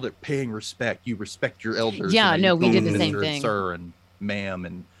called it paying respect. You respect your elders. Yeah. No, we did the same thing. Sir and ma'am.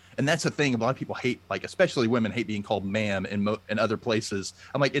 And that's the thing. A lot of people hate, like, especially women hate being called ma'am in other places.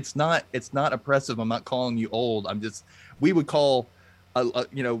 I'm like, it's not oppressive. I'm not calling you old. We would call,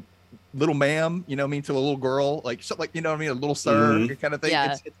 little ma'am, you know what I mean, to a little girl, like something like, you know what I mean, a little sir kind of thing.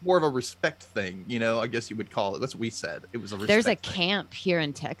 Yeah. It's more of a respect thing, you know, I guess you would call it. That's what we said. It was a respect There's a thing. camp here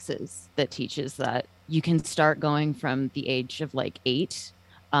in Texas that teaches that you can start going from the age of like 8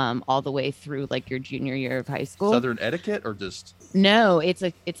 all the way through like your junior year of high school. Southern etiquette or just No, it's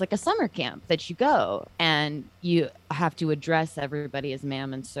like a summer camp that you go and you have to address everybody as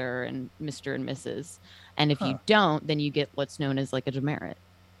ma'am and sir and Mr. and Mrs. And if you don't, then you get what's known as like a demerit.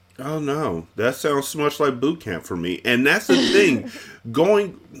 Oh no, that sounds so much like boot camp for me. And that's the thing,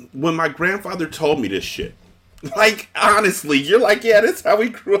 when my grandfather told me this shit, like honestly, you're like, yeah, that's how we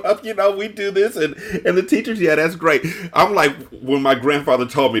grew up. You know, we do this, and the teachers, yeah, that's great. I'm like, when my grandfather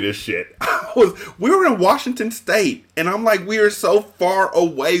told me this shit, we were in Washington State, and I'm like, we are so far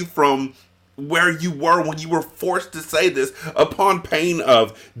away from where you were when you were forced to say this, upon pain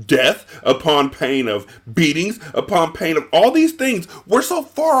of death, upon pain of beatings, upon pain of all these things. We're so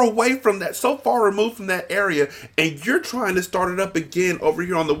far away from that, so far removed from that area, and you're trying to start it up again over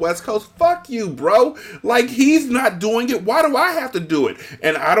here on the West Coast. Fuck you, bro. Like, he's not doing it. Why do I have to do it?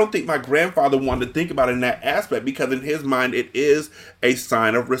 And I don't think my grandfather wanted to think about it in that aspect, because in his mind it is a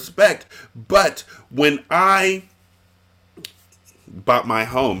sign of respect. But when I bought my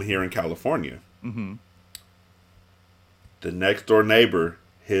home here in California, the next door neighbor,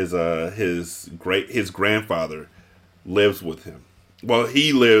 his grandfather lives with him. Well,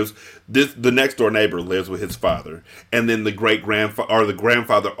 the next door neighbor lives with his father, and then the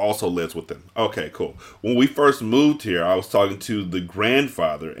grandfather also lives with them. Okay, cool. When we first moved here, I was talking to the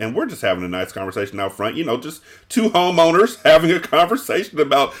grandfather, and we're just having a nice conversation out front. You know, just two homeowners having a conversation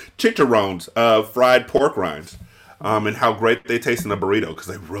about chicharrones, fried pork rinds. And how great they taste in a burrito, because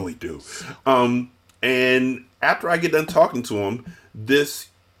they really do. And after I get done talking to him, this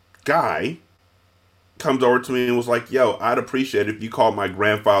guy comes over to me and was like, yo, I'd appreciate it if you called my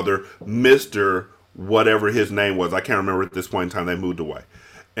grandfather Mr. whatever his name was. I can't remember at this point in time. They moved away.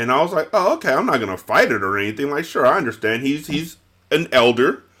 And I was like, oh, okay, I'm not going to fight it or anything. Like, sure, I understand. He's an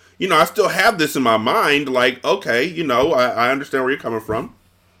elder. You know, I still have this in my mind. Like, okay, you know, I understand where you're coming from.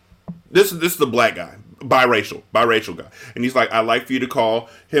 This is the black guy. Biracial guy. And he's like, I'd like for you to call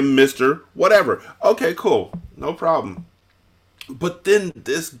him Mr. whatever. Okay, cool. No problem. But then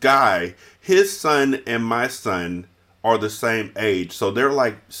this guy, his son and my son are the same age. So they're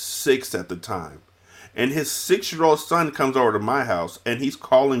like 6 at the time. And his 6-year-old son comes over to my house and he's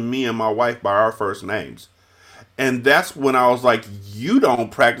calling me and my wife by our first names. And that's when I was like, you don't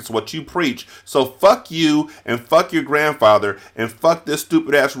practice what you preach. So fuck you and fuck your grandfather and fuck this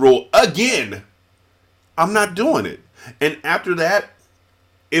stupid ass rule again. I'm not doing it. And after that,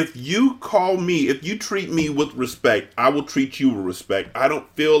 if you treat me with respect, I will treat you with respect. I don't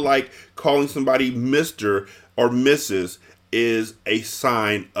feel like calling somebody Mr. or Mrs. is a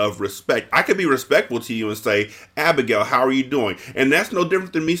sign of respect. I could be respectful to you and say, Abigail, how are you doing? And that's no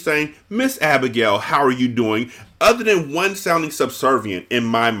different than me saying, Miss Abigail, how are you doing? Other than one sounding subservient in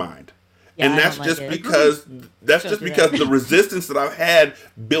my mind. Yeah, and that's just because the resistance that I've had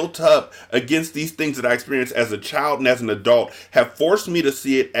built up against these things that I experienced as a child and as an adult have forced me to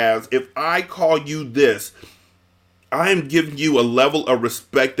see it as, if I call you this, I am giving you a level of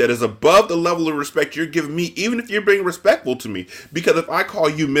respect that is above the level of respect you're giving me, even if you're being respectful to me. Because if I call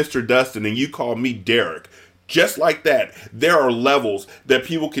you Mr. Dustin and you call me Derek, just like that, there are levels that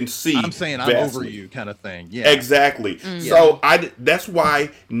people can see. I'm saying vastly. I'm over you kind of thing. Yeah, exactly. So that's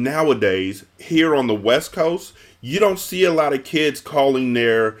why nowadays here on the West Coast, you don't see a lot of kids calling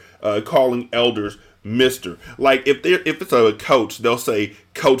elders Mr. Like if it's a coach, they'll say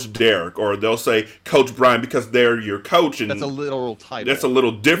Coach Derek or they'll say Coach Brian because they're your coach, and that's a literal title. That's a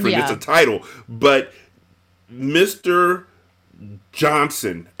little different. Yeah. It's a title, but Mr.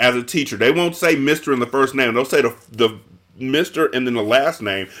 Johnson as a teacher, they won't say Mr. in the first name. They'll say the Mr. and then the last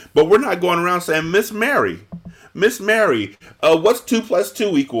name. But we're not going around saying Miss Mary. Miss Mary, what's 2 +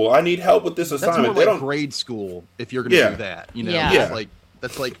 2 equal? I need help with this assignment. That's more like grade school if you're going to do that. You know,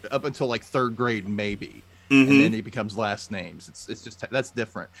 that's like up until like 3rd grade maybe. And then it becomes last names. It's just that's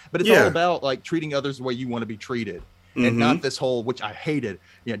different. But it's all about like treating others the way you want to be treated. And not this whole, which I hated,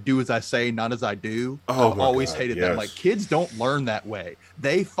 do as I say, not as I do. I've always hated that. Like, kids don't learn that way.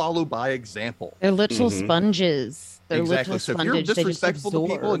 They follow by example. They're literal sponges. They're exactly. So if you're disrespectful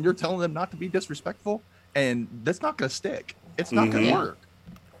to people and you're telling them not to be disrespectful, and that's not going to stick. It's not going to work.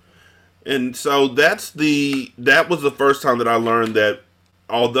 And so that was the first time that I learned that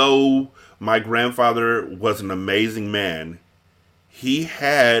although my grandfather was an amazing man, he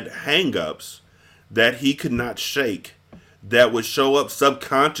had hang-ups that he could not shake, that would show up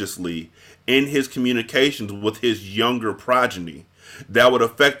subconsciously in his communications with his younger progeny. that would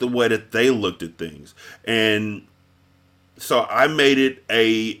affect the way that they looked at things. And so I made it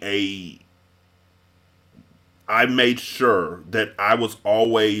I made sure that I was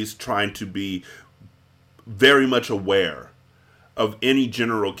always trying to be very much aware of any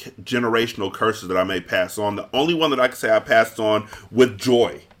generational curses that I may pass on. The only one that I can say I passed on with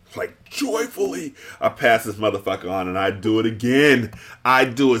joy, like joyfully, I pass this motherfucker on, and I do it again. I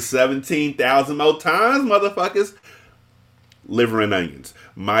do it 17,000 more times, motherfuckers. Liver and onions.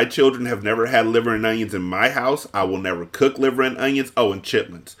 My children have never had liver and onions in my house. I will never cook liver and onions. Oh, and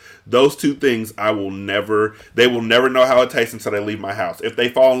chitlins. Those two things they will never know how it tastes until they leave my house. If they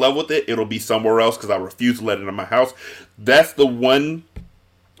fall in love with it, it'll be somewhere else because I refuse to let it in my house. That's the one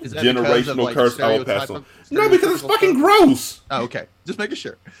generational curse I will pass on. No, because it's fucking gross. Oh, okay. Just making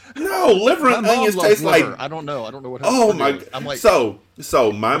sure. No, liver and onions taste like... I don't know what... Oh, my... I'm like... So,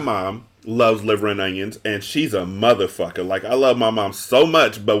 my mom loves liver and onions, and she's a motherfucker. Like, I love my mom so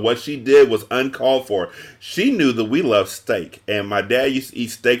much, but what she did was uncalled for. She knew that we love steak, and my dad used to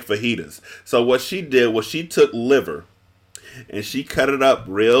eat steak fajitas. So what she did was she took liver, and she cut it up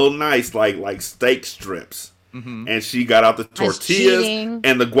real nice, like steak strips. Mm-hmm. And she got out the tortillas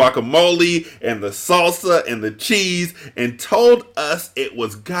and the guacamole and the salsa and the cheese and told us it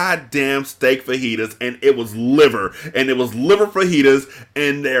was goddamn steak fajitas and it was liver. And it was liver fajitas,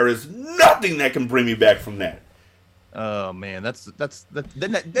 and there is nothing that can bring me back from that. Oh man, that's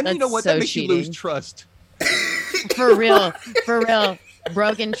then you know what, so that makes you lose trust. For real.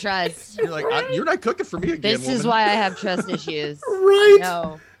 Broken trust. You're like, you're not cooking for me again. This is why I have trust issues. Right?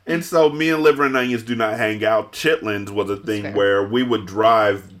 No. And so me and liver and onions do not hang out. Chitlins was a thing where we would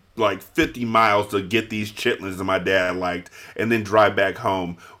drive like 50 miles to get these chitlins that my dad liked, and then drive back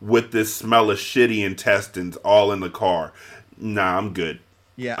home with this smell of shitty intestines all in the car. Nah, I'm good.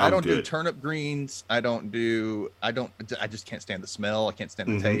 Yeah, I don't do turnip greens. I just can't stand the smell. I can't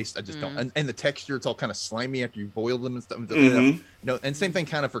stand the taste. I just don't. And the texture, it's all kind of slimy after you boil them and stuff. You know, and same thing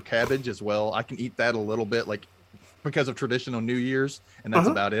kind of for cabbage as well. I can eat that a little bit, like, because of traditional New Year's, and that's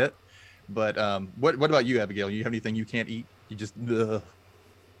about it. But what about you, Abigail? You have anything you can't eat? You just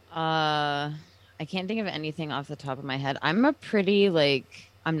I can't think of anything off the top of my head. I'm not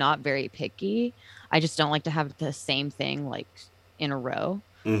very picky. I just don't like to have the same thing like in a row.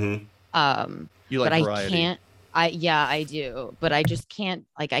 Mm-hmm. You like but variety. I do, but I just can't,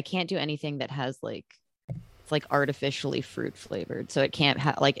 like, I can't do anything that has like, it's like artificially fruit flavored. So it can't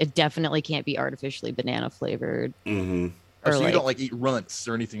it definitely can't be artificially banana flavored. Mm-hmm. Or so you don't like eat runts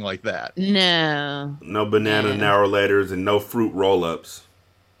or anything like that? No. No banana narrow letters and no fruit roll-ups.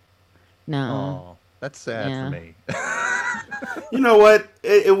 No. Oh, that's sad for me. You know what?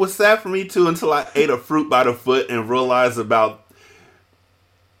 It was sad for me too until I ate a fruit by the foot and realized about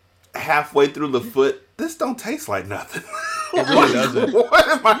halfway through the foot, this don't taste like nothing. It really doesn't. What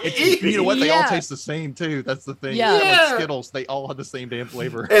am I eating? You know what? They all taste the same too. That's the thing. Yeah. Like Skittles, they all have the same damn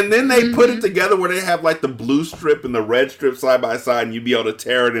flavor. And then they put it together where they have like the blue strip and the red strip side by side, and you'd be able to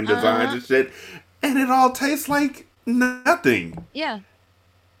tear it in designs and shit. And it all tastes like nothing. Yeah.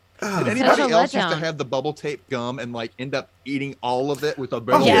 Did anybody else used to have the bubble tape gum and like end up eating all of it with a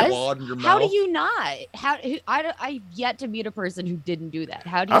big wad in your mouth? How do you not? I yet to meet a person who didn't do that.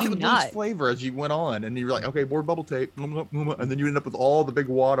 How do you not? Lose flavor as you went on, and you were like, okay, more bubble tape, and then you end up with all the big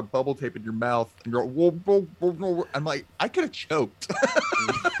wad of bubble tape in your mouth, and you're like, whoa. I'm like, I could have choked.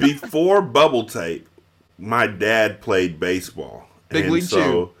 Before bubble tape, my dad played baseball. Big League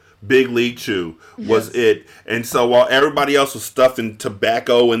Chew. Big League Chew was it. And so while everybody else was stuffing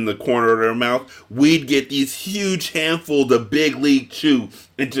tobacco in the corner of their mouth, we'd get these huge handfuls of Big League Chew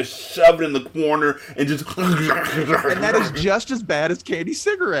and just shove it in the corner and just... And that is just as bad as candy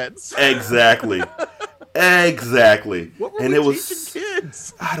cigarettes. Exactly. Exactly. What were and we it was teaching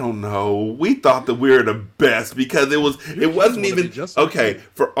kids? I don't know. We thought that we were the best because it wasn't even okay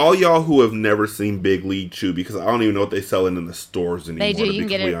for all y'all who have never seen Big League Chew, because I don't even know what they sell it in the stores anymore. They do. You can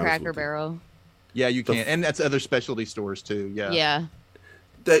get it at Cracker Barrel. Yeah, you can, and that's other specialty stores too. Yeah. Yeah.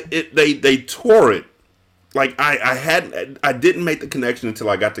 They tore it. Like I didn't make the connection until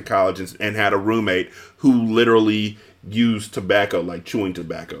I got to college and had a roommate who literally used tobacco, like chewing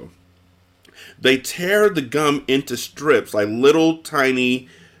tobacco. They tear the gum into strips, like little tiny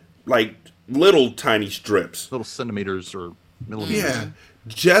strips. Little centimeters or millimeters. Yeah,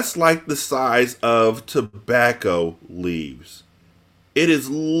 just like the size of tobacco leaves. It is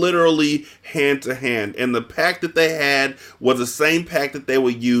literally hand to hand. And the pack that they had was the same pack that they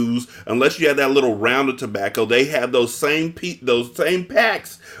would use. Unless you had that little round of tobacco, they had those same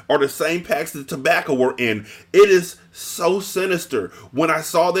packs are the same packs that tobacco were in. It is so sinister. When I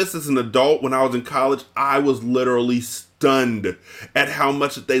saw this as an adult, when I was in college, I was literally stunned at how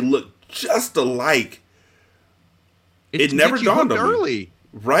much that they look just alike. It never dawned on me.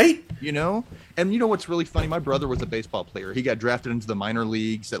 Right? You know? And you know what's really funny? My brother was a baseball player. He got drafted into the minor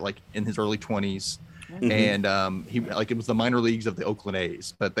leagues at like in his early 20s. Mm-hmm. And he it was the minor leagues of the Oakland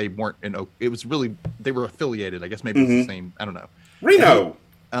A's, but they weren't in it was really they were affiliated. I guess maybe it's the same. I don't know. Reno.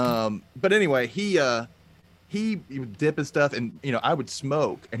 But anyway, he would dip and stuff, and you know, I would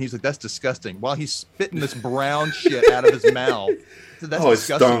smoke, and he's like, "That's disgusting." While he's spitting this brown shit out of his mouth, that's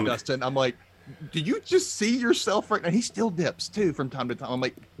disgusting, Dustin. I'm like, "Did you just see yourself right now?" He still dips too from time to time. I'm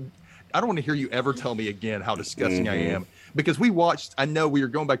like, I don't want to hear you ever tell me again how disgusting I am, because we watched. I know we were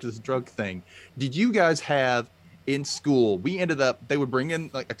going back to this drug thing. Did you guys have? In school, we ended up, they would bring in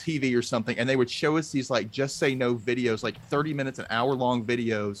like a TV or something, and they would show us these like Just Say No videos, like 30 minutes, an hour long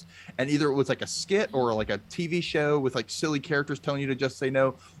videos. And either it was like a skit or like a TV show with like silly characters telling you to just say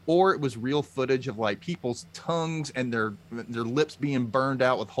no, or it was real footage of like people's tongues and their lips being burned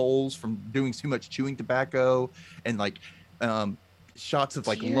out with holes from doing too much chewing tobacco, and like shots of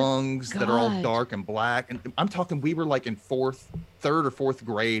like lungs that are all dark and black. And I'm talking, we were like in third or fourth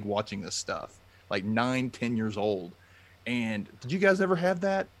grade watching this stuff. Like 9-10 years old. And did you guys ever have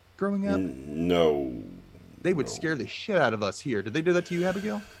that growing up? No. They would scare the shit out of us here. Did they do that to you,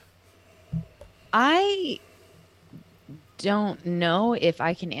 Abigail? I don't know if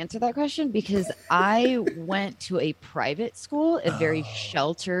I can answer that question, because I went to a private school, a very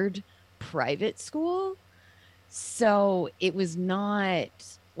sheltered private school. So it was not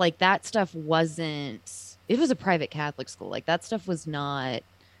like that stuff wasn't, it was a private Catholic school. Like that stuff was not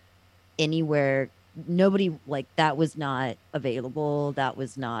anywhere, nobody, like that was not available. That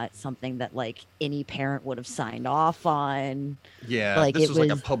was not something that like any parent would have signed off on. Yeah, like this was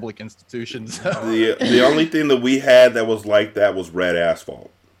like a public institution. So. The only thing that we had that was like that was red asphalt.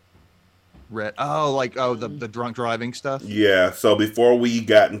 The drunk driving stuff. Yeah, so before we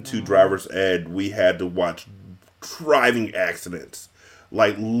got into driver's ed, we had to watch driving accidents.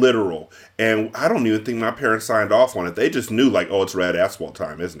 Like literal. And I don't even think my parents signed off on it. They just knew like, oh, it's red asphalt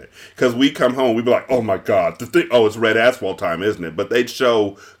time, isn't it? Because we come home, we'd be like, oh my God, it's red asphalt time, isn't it? But they'd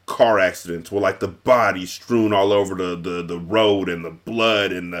show car accidents with like the body strewn all over the road and the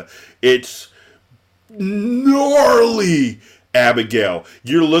blood and it's gnarly, Abigail.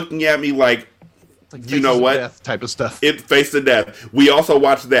 You're looking at me like you know what? Death type of stuff. It Face to Death. We also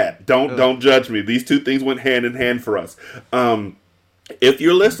watched that. Don't judge me. These two things went hand in hand for us. If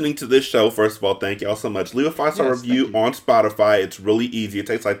you're listening to this show, first of all, thank y'all so much. Leave a 5-star review on Spotify. It's really easy. It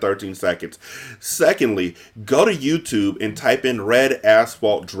takes like 13 seconds. Secondly, go to YouTube and type in red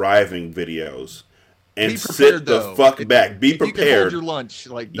asphalt driving videos. And sit the fuck back. Be prepared. You can hold your lunch.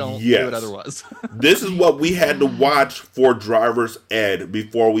 Like, don't do it otherwise. This is what we had to watch for driver's ed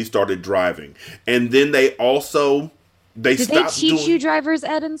before we started driving. And then they also... Did they teach you driver's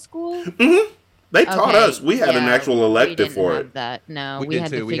ed in school? Mm-hmm. They taught us. We had an actual elective for it. That. No, we had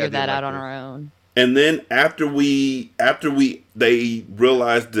to figure that out on our own. And then after they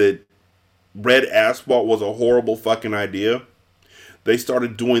realized that red asphalt was a horrible fucking idea, they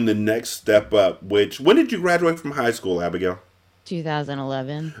started doing the next step up, which, when did you graduate from high school, Abigail?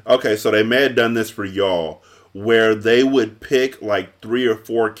 2011. Okay, so they may have done this for y'all, where they would pick like 3 or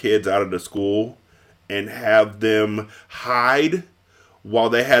 4 kids out of the school and have them hide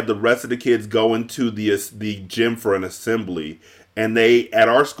while they had the rest of the kids go into the gym for an assembly. And they, at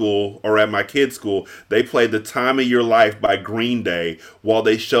our school, or at my kid's school, they played The Time of Your Life by Green Day while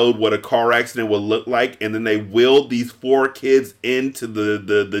they showed what a car accident would look like. And then they wheeled these 4 kids into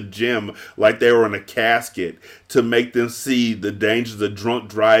the gym like they were in a casket to make them see the dangers of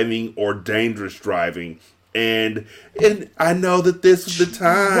drunk driving or dangerous driving. And I know that this is the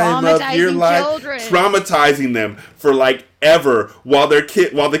time of your life, traumatizing them for like ever, while the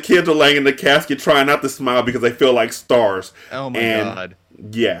kids are laying in the casket trying not to smile because they feel like stars. Oh my God!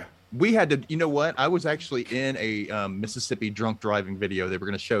 Yeah, we had to. You know what? I was actually in a Mississippi drunk driving video they were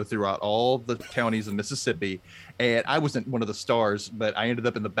going to show throughout all the counties of Mississippi, and I wasn't one of the stars, but I ended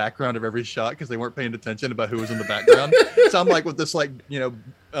up in the background of every shot because they weren't paying attention about who was in the background. So I'm like with this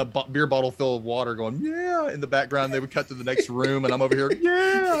a beer bottle full of water going, yeah, in the background. They would cut to the next room and I'm over here,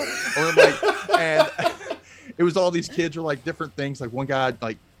 yeah. Or like, and it was all these kids are like different things. Like one guy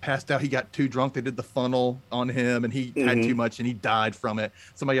like passed out. He got too drunk. They did the funnel on him and he had too much and he died from it.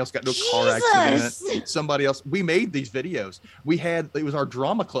 Somebody else got into a car accident. Somebody else. We made these videos. It was our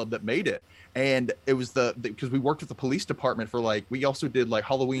drama club that made it. And it was because we worked with the police department for we also did like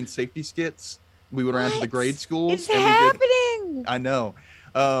Halloween safety skits. We went around to the grade schools. It's happening. I know.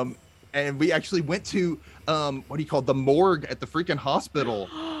 And we actually went to the morgue at the freaking hospital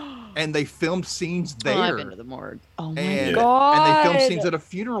and they filmed scenes there. Oh, I've been to the morgue. Oh my God! And they filmed scenes at a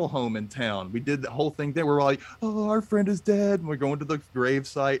funeral home in town. We did the whole thing there. We're like, oh, our friend is dead, and we're going to the grave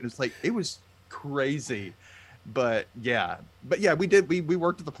site, and it's like it was crazy. But yeah, we did. We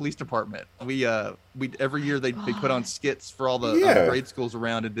worked at the police department. We every year they put on skits for all the grade schools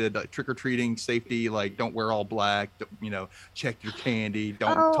around and did trick or treating, safety, like don't wear all black, check your candy,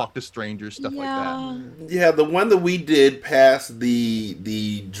 don't talk to strangers, stuff like that. Yeah, the one that we did past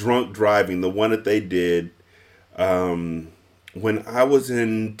the drunk driving, the one that they did when I was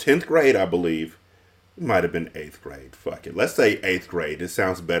in 10th grade, I believe. It might have been 8th grade. Fuck it. Let's say 8th grade. It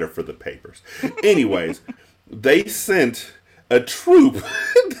sounds better for the papers. Anyways. They sent a troop.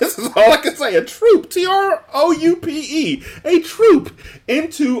 This is all I can say. A troop. TROUPE. A troop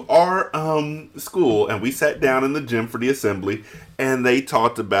into our school. And we sat down in the gym for the assembly. And they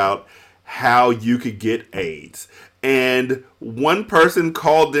talked about how you could get AIDS. And one person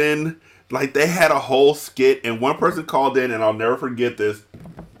called in. Like they had a whole skit. And one person called in. And I'll never forget this.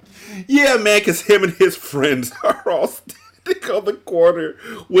 Yeah, man. Because him and his friends are all standing on the corner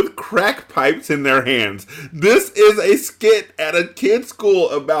with crack pipes in their hands. This is a skit at a kid's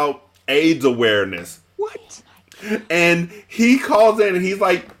school about AIDS awareness. What? And he calls in and he's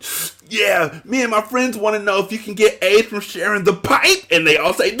like, yeah, me and my friends want to know if you can get AIDS from sharing the pipe. And they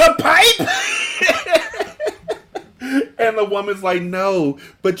all say, the pipe? And the woman's like, no,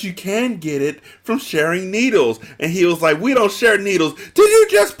 but you can get it from sharing needles. And he was like, we don't share needles. Did you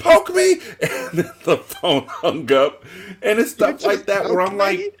just poke me? And then the phone hung up. And it's stuff like that where I'm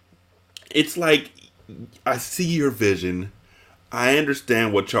like, it's like, I see your vision. I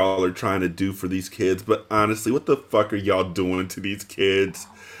understand what y'all are trying to do for these kids. But honestly, what the fuck are y'all doing to these kids?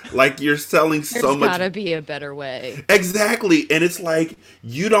 Like, you're selling so much. There's gotta be a better way. Exactly. And it's like,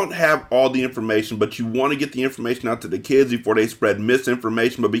 you don't have all the information, but you want to get the information out to the kids before they spread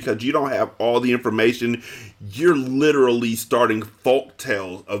misinformation. But because you don't have all the information, you're literally starting folk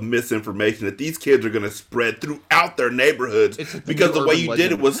tales of misinformation that these kids are going to spread throughout their neighborhoods because the way you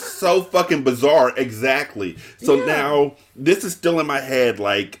did it was so fucking bizarre. Exactly. So now, this is still in my head,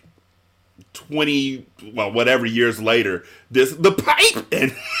 like, 20, well, whatever years later, the pipe,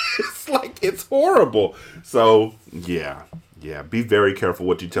 and it's like, it's horrible. So yeah, be very careful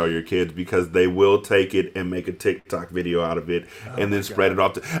what you tell your kids because they will take it and make a TikTok video out of it and then spread it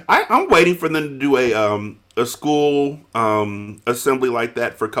off. I'm waiting for them to do a school assembly like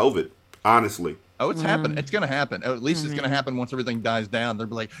that for COVID, honestly. Oh, it's happened. It's going to happen. At least it's going to happen once everything dies down. They'll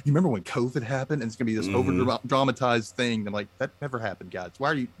be like, you remember when COVID happened? And it's going to be this over-dramatized thing. I'm like, that never happened, guys. Why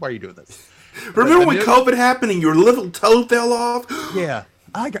are you doing this? Remember when COVID happened and your little toe fell off? Yeah.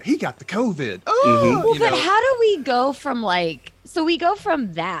 He got the COVID. Oh, well, but how do we go from we go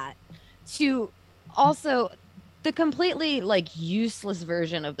from that to also the completely useless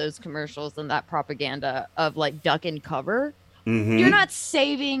version of those commercials and that propaganda of duck and cover. Mm-hmm. You're not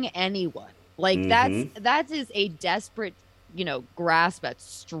saving anyone. That is a desperate, grasp at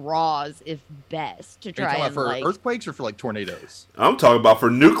straws, if best, to try and for earthquakes or for tornadoes. I'm talking about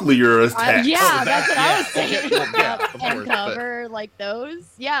for nuclear attacks. That's what I was saying. And cover those.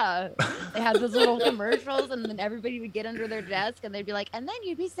 Yeah, they had those little commercials, and then everybody would get under their desk, and they'd be like, "And then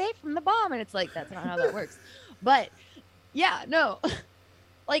you'd be safe from the bomb," and it's like that's not how that works. But yeah, no.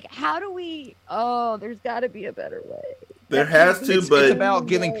 How do we? Oh, there's got to be a better way. There has to, but it's about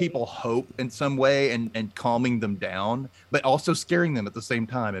giving people hope in some way and calming them down, but also scaring them at the same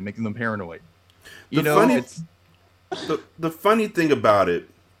time and making them paranoid. The funny thing about it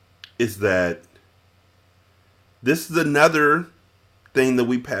is that this is another thing that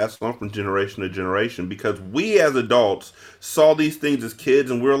we pass on from generation to generation because we as adults saw these things as kids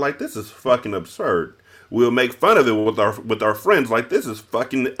and we were like, this is fucking absurd. We'll make fun of it with our friends like this is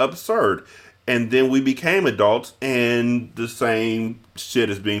fucking absurd. And then we became adults and the same shit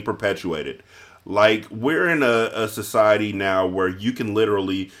is being perpetuated. We're in a society now where you can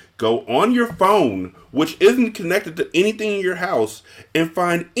literally go on your phone, which isn't connected to anything in your house, and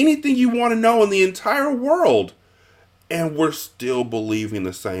find anything you want to know in the entire world. And we're still believing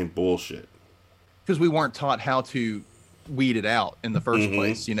the same bullshit. Because we weren't taught how to weed it out in the first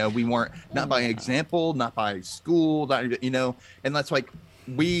place. We weren't, not by example, not by school, and that's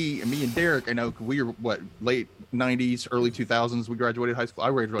me and Derek, we were late 90s, early 2000s. We graduated high school.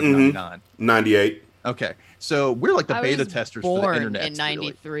 I graduated in 99. 98. Okay. So we're the beta testers for the internet. In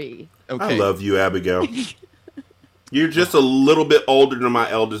 93. Really. Okay. I love you, Abigail. You're just a little bit older than my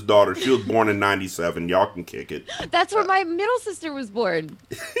eldest daughter. She was born in 97. Y'all can kick it. That's where my middle sister was born.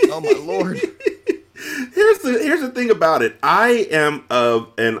 Oh, my Lord. Here's the thing about it. I am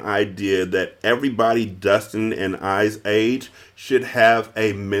of an idea that everybody Dustin and I's age should have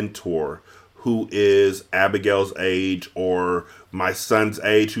a mentor who is Abigail's age or my son's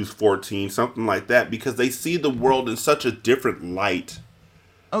age who's 14, something like that, because they see the world in such a different light.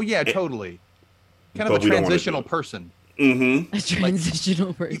 Oh yeah, totally. Kind of a transitional person. Mm-hmm. A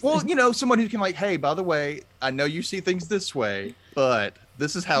transitional person. Well, someone who can like, hey, by the way, I know you see things this way, but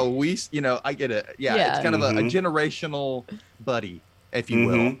this is how we, I get it. Yeah. It's kind of a generational buddy, if you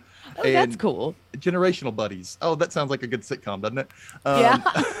will. Oh, that's cool. Generational buddies. Oh, that sounds like a good sitcom, doesn't it? Yeah.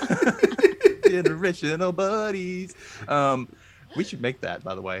 Generational buddies. We should make that,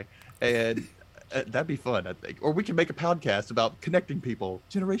 by the way. And that'd be fun, I think. Or we can make a podcast about connecting people,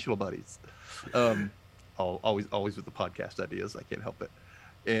 generational buddies. Always with the podcast ideas. I can't help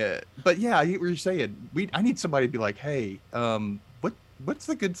it. But yeah, I get what you're saying. I need somebody to be like, hey, what's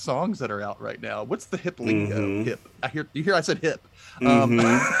the good songs that are out right now? What's the hip lingo? Hip. I said hip.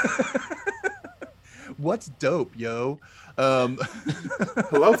 What's dope, yo?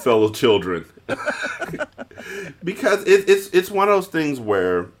 Hello, fellow children. Because it's one of those things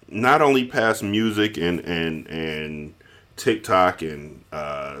where not only past music and TikTok and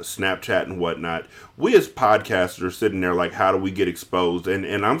Snapchat and whatnot, we as podcasters are sitting there like, how do we get exposed?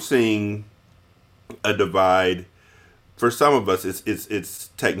 And I'm seeing a divide. For some of us, it's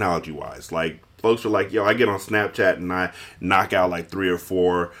technology wise. Like folks are like, yo, I get on Snapchat and I knock out like 3 or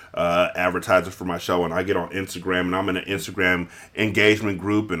 4 advertisers for my show, and I get on Instagram and I'm in an Instagram engagement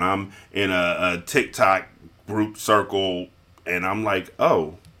group and I'm in a TikTok group circle, and I'm like,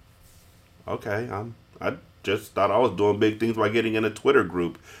 oh, okay, I just thought I was doing big things by getting in a Twitter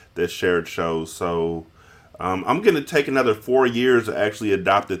group that shared shows. So I'm going to take another 4 years to actually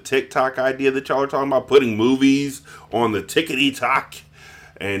adopt the TikTok idea that y'all are talking about, putting movies on the tickety-tock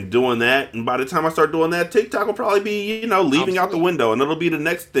and doing that. And by the time I start doing that, TikTok will probably be, leaving out the window, and it'll be the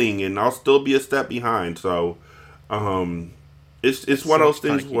next thing, and I'll still be a step behind. So it's one of those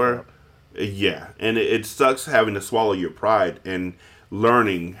things where, yeah, and it sucks having to swallow your pride and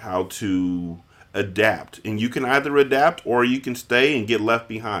learning how to adapt. And you can either adapt or you can stay and get left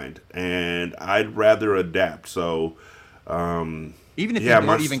behind, and I'd rather adapt. So even if you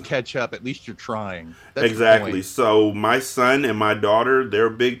don't even catch up, at least you're trying. That's exactly. So my son and my daughter, their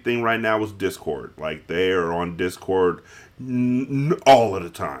big thing right now is Discord. Like, they are on Discord all of the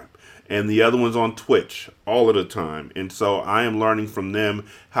time, and the other one's on Twitch all of the time. And so I am learning from them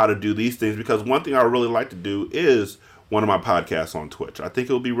how to do these things, because one thing I really like to do is one of my podcasts on Twitch. I think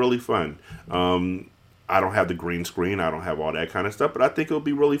it'll be really fun. I don't have the green screen. I don't have all that kind of stuff, but I think it'll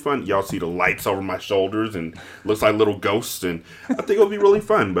be really fun. Y'all see the lights over my shoulders and looks like little ghosts, and I think it'll be really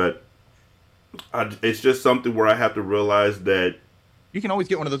fun. But it's just something where I have to realize that you can always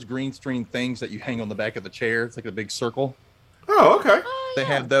get one of those green screen things that you hang on the back of the chair. It's like a big circle. Oh, okay. They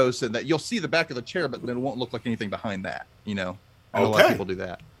have those, and that you'll see the back of the chair, but then it won't look like anything behind that. I know a lot of people do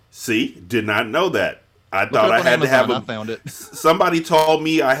that. See, did not know that. I thought I had Amazon, to I found it. Somebody told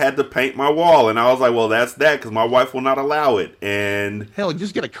me I had to paint my wall, and I was like, well, that's that, because my wife will not allow it. And hell,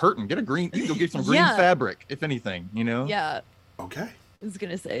 just get a curtain. Get a green. You can go get some green fabric, if anything, Yeah. Okay. I was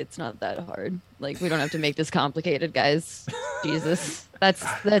going to say, it's not that hard. Like, we don't have to make this complicated, guys. Jesus. That's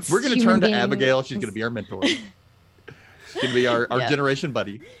We're going to turn to Abigail. She's going to be our mentor. She's going to be our generation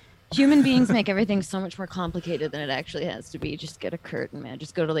buddy. Human beings make everything so much more complicated than it actually has to be. Just get a curtain, man.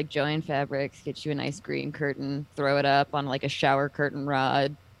 Just go to like Joann Fabrics, get you a nice green curtain, throw it up on like a shower curtain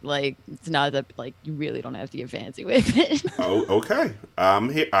rod. Like, it's not that, like, you really don't have to get fancy with it. Oh, okay.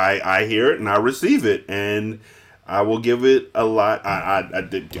 I hear it and I receive it, and I will give it a lot. I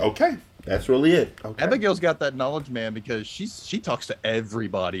did. Okay. That's really it. Okay. Abigail's got that knowledge, man, because she talks to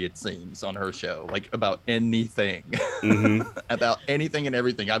everybody, it seems, on her show, like about anything, about anything and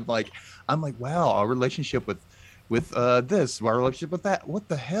everything. I'm like, wow, our relationship with this, our relationship with that. What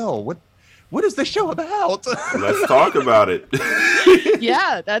the hell? What is this show about? Let's talk about it.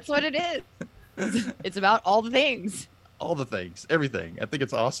 Yeah, that's what it is. It's about all the things. All the things, everything. I think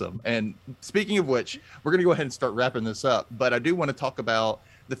it's awesome. And speaking of which, we're going to go ahead and start wrapping this up. But I do want to talk about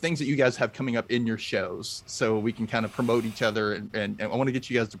the things that you guys have coming up in your shows, so we can kind of promote each other. And I want to get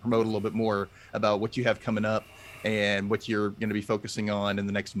you guys to promote a little bit more about what you have coming up and what you're going to be focusing on in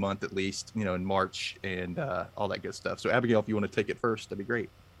the next month, at least, in March, and all that good stuff. So Abigail, if you want to take it first, that'd be great.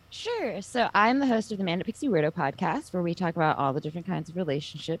 Sure. So I'm the host of the Manic Pixie Weirdo podcast, where we talk about all the different kinds of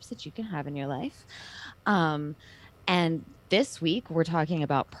relationships that you can have in your life. And this week we're talking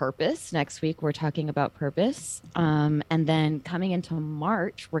about purpose. Next week we're talking about purpose. And then coming into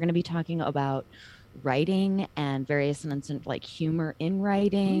March, we're going to be talking about writing and various like humor in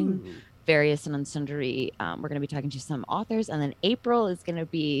writing, various and sundry. We're going to be talking to some authors, and then April is going to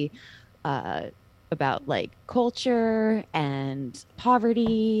be about like culture and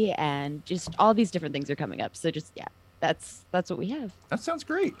poverty and just all these different things are coming up. So just that's what we have. That sounds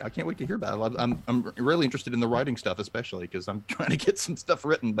great. I can't wait to hear about it. I'm really interested in the writing stuff, especially because I'm trying to get some stuff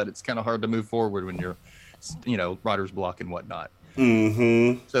written, but it's kind of hard to move forward when you're, writer's block and whatnot.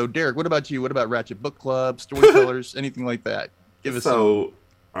 Mm-hmm. So, Derek, what about you? What about Ratchet Book Club, storytellers, anything like that? Give us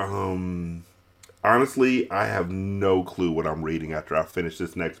honestly, I have no clue what I'm reading after I finish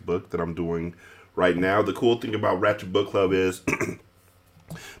this next book that I'm doing right now. The cool thing about Ratchet Book Club is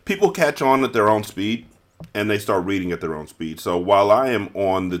people catch on at their own speed and they start reading at their own speed. So while I am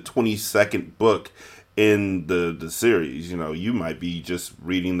on the 22nd book in the series, you might be just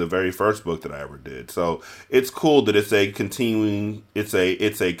reading the very first book that I ever did. So it's cool that it's a continuing, it's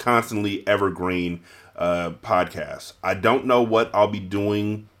a constantly evergreen podcast. I don't know what I'll be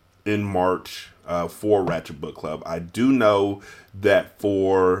doing in March for Ratchet Book Club. I do know that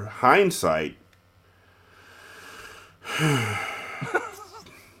for Hindsight,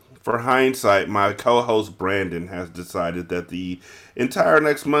 my co-host Brandon has decided that the entire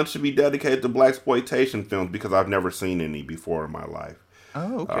next month should be dedicated to blaxploitation films because I've never seen any before in my life.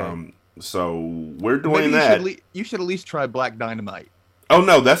 Oh, okay. So we're doing that. You should at least try Black Dynamite. Oh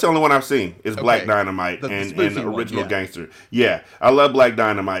no, that's the only one I've seen is Black Dynamite and Original Gangster. Yeah, I love Black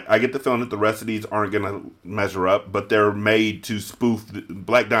Dynamite. I get the feeling that the rest of these aren't going to measure up, but they're made to spoof.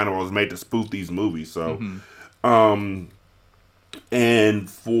 Black Dynamite was made to spoof these movies. So, and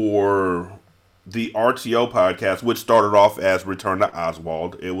for the RTO podcast, which started off as Return to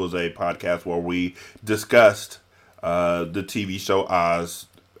Oswald, it was a podcast where we discussed the TV show Oz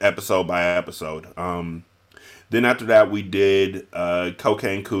episode by episode. Then after that, we did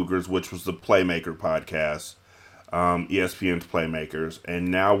Cocaine Cougars, which was the Playmaker podcast, ESPN's Playmakers. And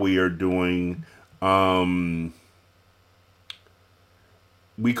now we are doing,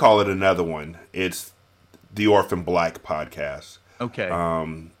 we call it another one. It's the Orphan Black podcast. Okay.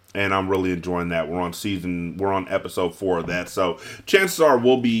 And I'm really enjoying that. We're on episode 4 of that. So chances are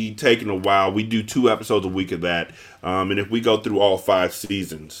we'll be taking a while. We do 2 episodes a week of that. And if we go through all 5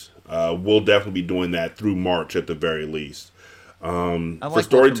 seasons, we'll definitely be doing that through March at the very least. I like for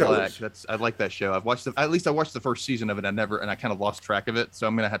storytellers, I like that show. I've watched I watched the first season of it. I kind of lost track of it, so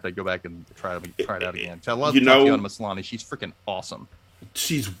I'm gonna have to go back and try it out again. So I love Tatiana Maslany. She's freaking awesome.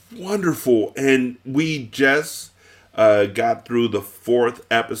 She's wonderful, and we just got through the 4th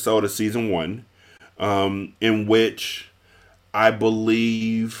episode of season 1, in which I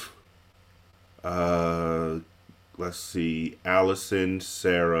believe. Let's see, Allison,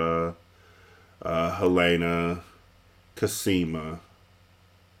 Sarah, Helena, Cosima.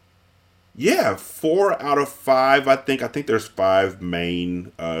 Yeah, 4 out of 5. I think there's 5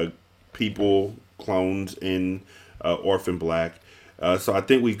 main people, clones in Orphan Black. So I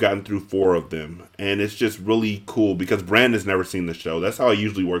think we've gotten through 4 of them. And it's just really cool because Brandon's never seen the show. That's how it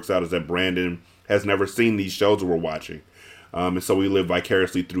usually works out, is that Brandon has never seen these shows that we're watching. And so we live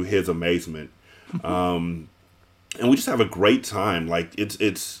vicariously through his amazement. And we just have a great time. Like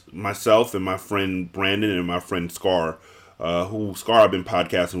it's myself and my friend Brandon and my friend Scar, who I've been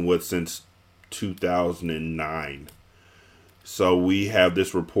podcasting with since 2009. So we have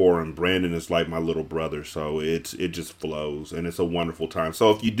this rapport, and Brandon is like my little brother. So it just flows, and it's a wonderful time. So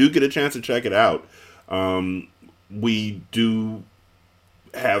if you do get a chance to check it out, we do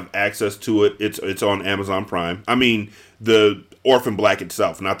have access to it. It's on Amazon Prime. I mean, the Orphan Black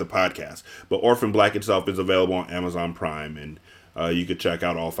itself, not the podcast, but Orphan Black itself is available on Amazon Prime, and you could check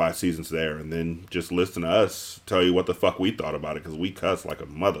out all 5 seasons there, and then just listen to us tell you what the fuck we thought about it, because we cuss like a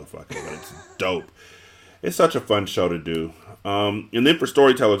motherfucker, but it's dope. It's such a fun show to do. And then for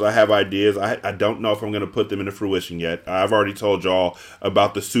storytellers, I have ideas. I don't know if I'm going to put them into fruition yet. I've already told y'all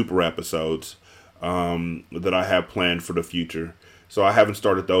about the super episodes that I have planned for the future. So I haven't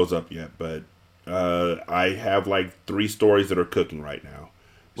started those up yet, but I have like 3 stories that are cooking right now.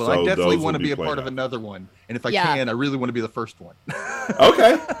 Well, so I definitely want to be a part of another one, and if I can, I really want to be the first one.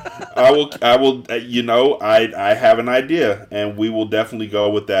 Okay, I will. I have an idea, and we will definitely go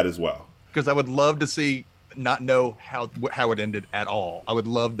with that as well. Because I would love to not know how it ended at all. I would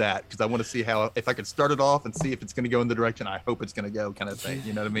love that, because I want to see if I could start it off and see if it's going to go in the direction I hope it's going to go, kind of thing.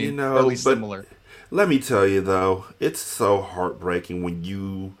 You know what I mean? Or at least similar. Let me tell you though, it's so heartbreaking when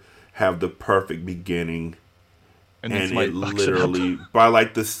you have the perfect beginning. And it literally, by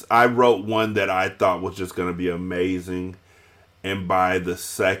like this, I wrote one that I thought was just going to be amazing. And by the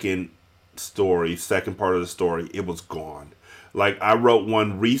second part of the story, it was gone. Like I wrote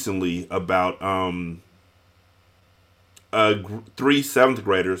one recently about, three seventh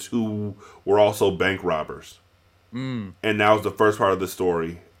graders who were also bank robbers. And that was the first part of the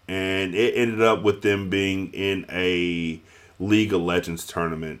story. And it ended up with them being in a League of Legends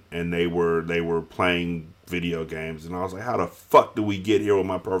tournament, and they were playing video games. And I was like, how the fuck do we get here with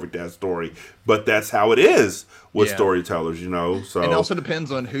my perfect ass story? But that's how it is with storytellers, So it also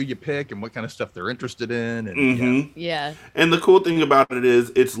depends on who you pick and what kind of stuff they're interested in. And yeah. And the cool thing about it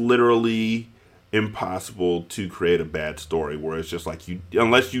is, it's literally impossible to create a bad story where it's just like,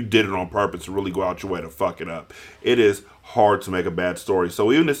 unless you did it on purpose to really go out your way to fuck it up, it is hard to make a bad story.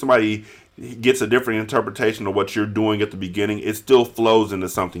 So even if somebody gets a different interpretation of what you're doing at the beginning, it still flows into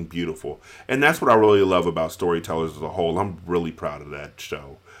something beautiful. And that's what I really love about storytellers as a whole. I'm really proud of that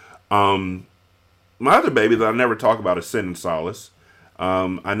show. My other baby that I never talk about is Sin and Solace.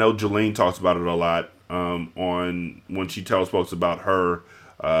 I know Jolene talks about it a lot on when she tells folks about her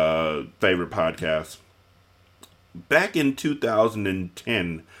favorite podcast. Back in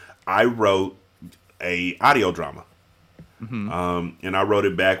 2010, I wrote a audio drama. And I wrote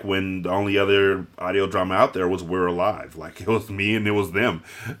it back when the only other audio drama out there was We're Alive. Like, it was me and it was them.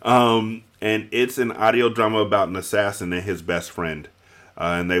 And it's an audio drama about an assassin and his best friend.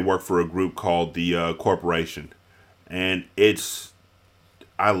 And they work for a group called the Corporation. And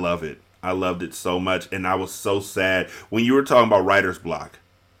I love it. I loved it so much. And I was so sad. When you were talking about writer's block,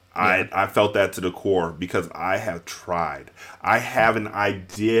 I felt that to the core, because I have tried. I have an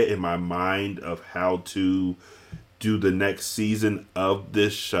idea in my mind of how to do the next season of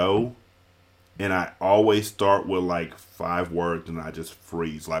this show, and I always start with like 5 words and I just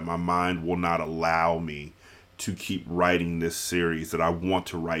freeze. Like, my mind will not allow me to keep writing this series that I want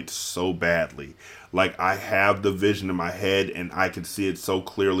to write so badly. Like, I have the vision in my head and I can see it so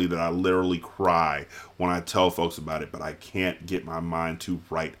clearly that I literally cry when I tell folks about it, but I can't get my mind to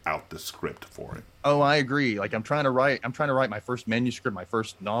write out the script for it. Oh, I agree. Like, I'm trying to write my first manuscript, my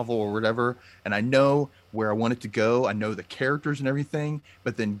first novel or whatever, and I know where I want it to go. I know the characters and everything,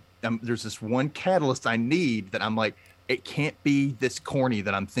 but then there's this one catalyst I need that I'm like, it can't be this corny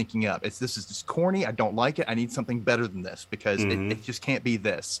that I'm thinking of. This is just corny. I don't like it. I need something better than this, because it just can't be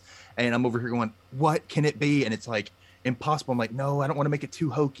this. And I'm over here going, what can it be? And it's like impossible. I'm like, no, I don't want to make it too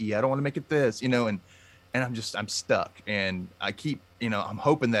hokey. I don't want to make it this, and I'm stuck. And I keep, I'm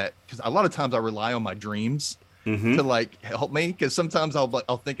hoping that, because a lot of times I rely on my dreams to like help me, because sometimes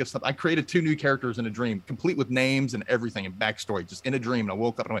I'll think of something. I created 2 new characters in a dream, complete with names and everything and backstory, just in a dream. And I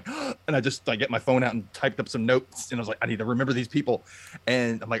woke up and I went, and I get my phone out and typed up some notes, and I was like, I need to remember these people.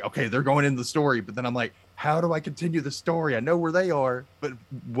 And I'm like, okay, they're going into the story, but then I'm like, how do I continue the story? I know where they are, but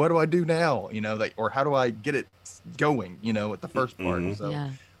what do I do now? Or how do I get it going? At the first part. So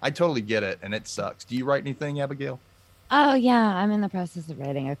I totally get it, and it sucks. Do you write anything, Abigail? Oh yeah, I'm in the process of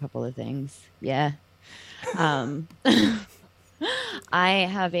writing a couple of things. Yeah. I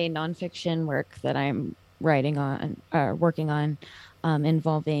have a nonfiction work that I'm working on,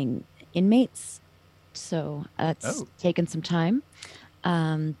 involving inmates. So that's taken some time.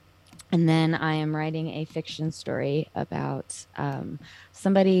 And then I am writing a fiction story about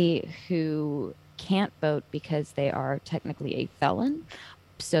somebody who can't vote because they are technically a felon.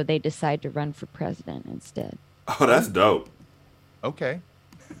 So they decide to run for president instead. Oh, that's dope. Okay.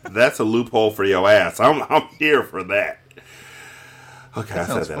 That's a loophole for your ass. I'm here for that. Okay, I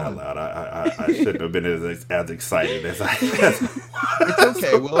said that fun. out loud. I shouldn't have been as excited as I. It's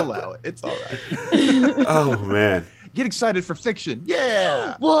okay. We'll allow it. It's all right. Oh man, get excited for fiction.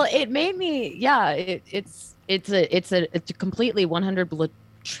 Yeah. Well, it made me. Yeah, it's a completely 100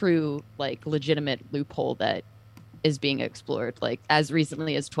 true, like, legitimate loophole that is being explored. Like, as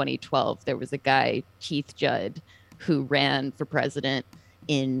recently as 2012, there was a guy, Keith Judd, who ran for president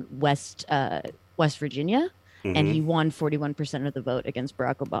in West Virginia, and he won 41% of the vote against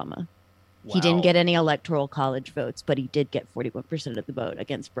Barack Obama. Wow. He didn't get any electoral college votes, but he did get 41% of the vote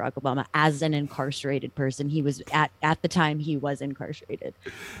against Barack Obama as an incarcerated person. He was at the time he was incarcerated.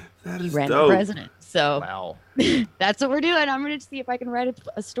 That is ran dope. for president. So wow. That's what we're doing. I'm going to see if I can write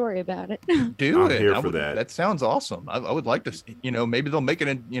a story about it. Do I'm it. here for that. That sounds awesome. I would like to, maybe they'll make it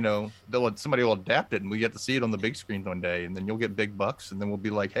in, somebody will adapt it and we get to see it on the big screen one day, and then you'll get big bucks, and then we'll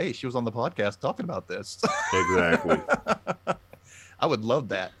be like, hey, she was on the podcast talking about this. Exactly. I would love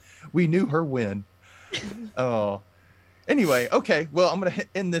that. We knew her win. Oh. Anyway, okay. Well, I'm going to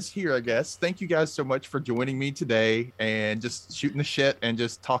end this here, I guess. Thank you guys so much for joining me today and just shooting the shit and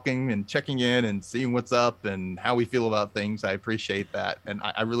just talking and checking in and seeing what's up and how we feel about things. I appreciate that. And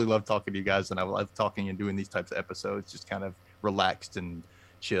I really love talking to you guys, and I love talking and doing these types of episodes, just kind of relaxed and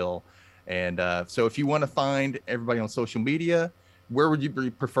chill. And so if you want to find everybody on social media, where would you be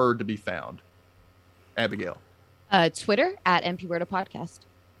preferred to be found? Abigail. Twitter at MP Word a Podcast.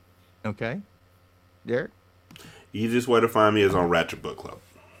 Okay. Derek? Easiest way to find me is on Ratchet Book Club.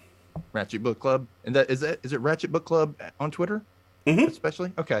 Ratchet Book Club. And is it Ratchet Book Club on Twitter? Mm-hmm.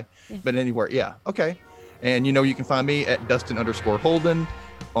 Especially? Okay. Yeah. But anywhere, yeah. Okay. And you can find me at Dustin_Holden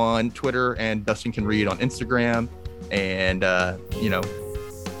on Twitter, and Dustin Can Read on Instagram. And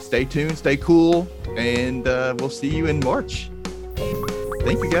stay tuned, stay cool, and we'll see you in March.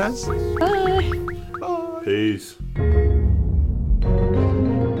 Thank you guys. Bye. Bye. Peace.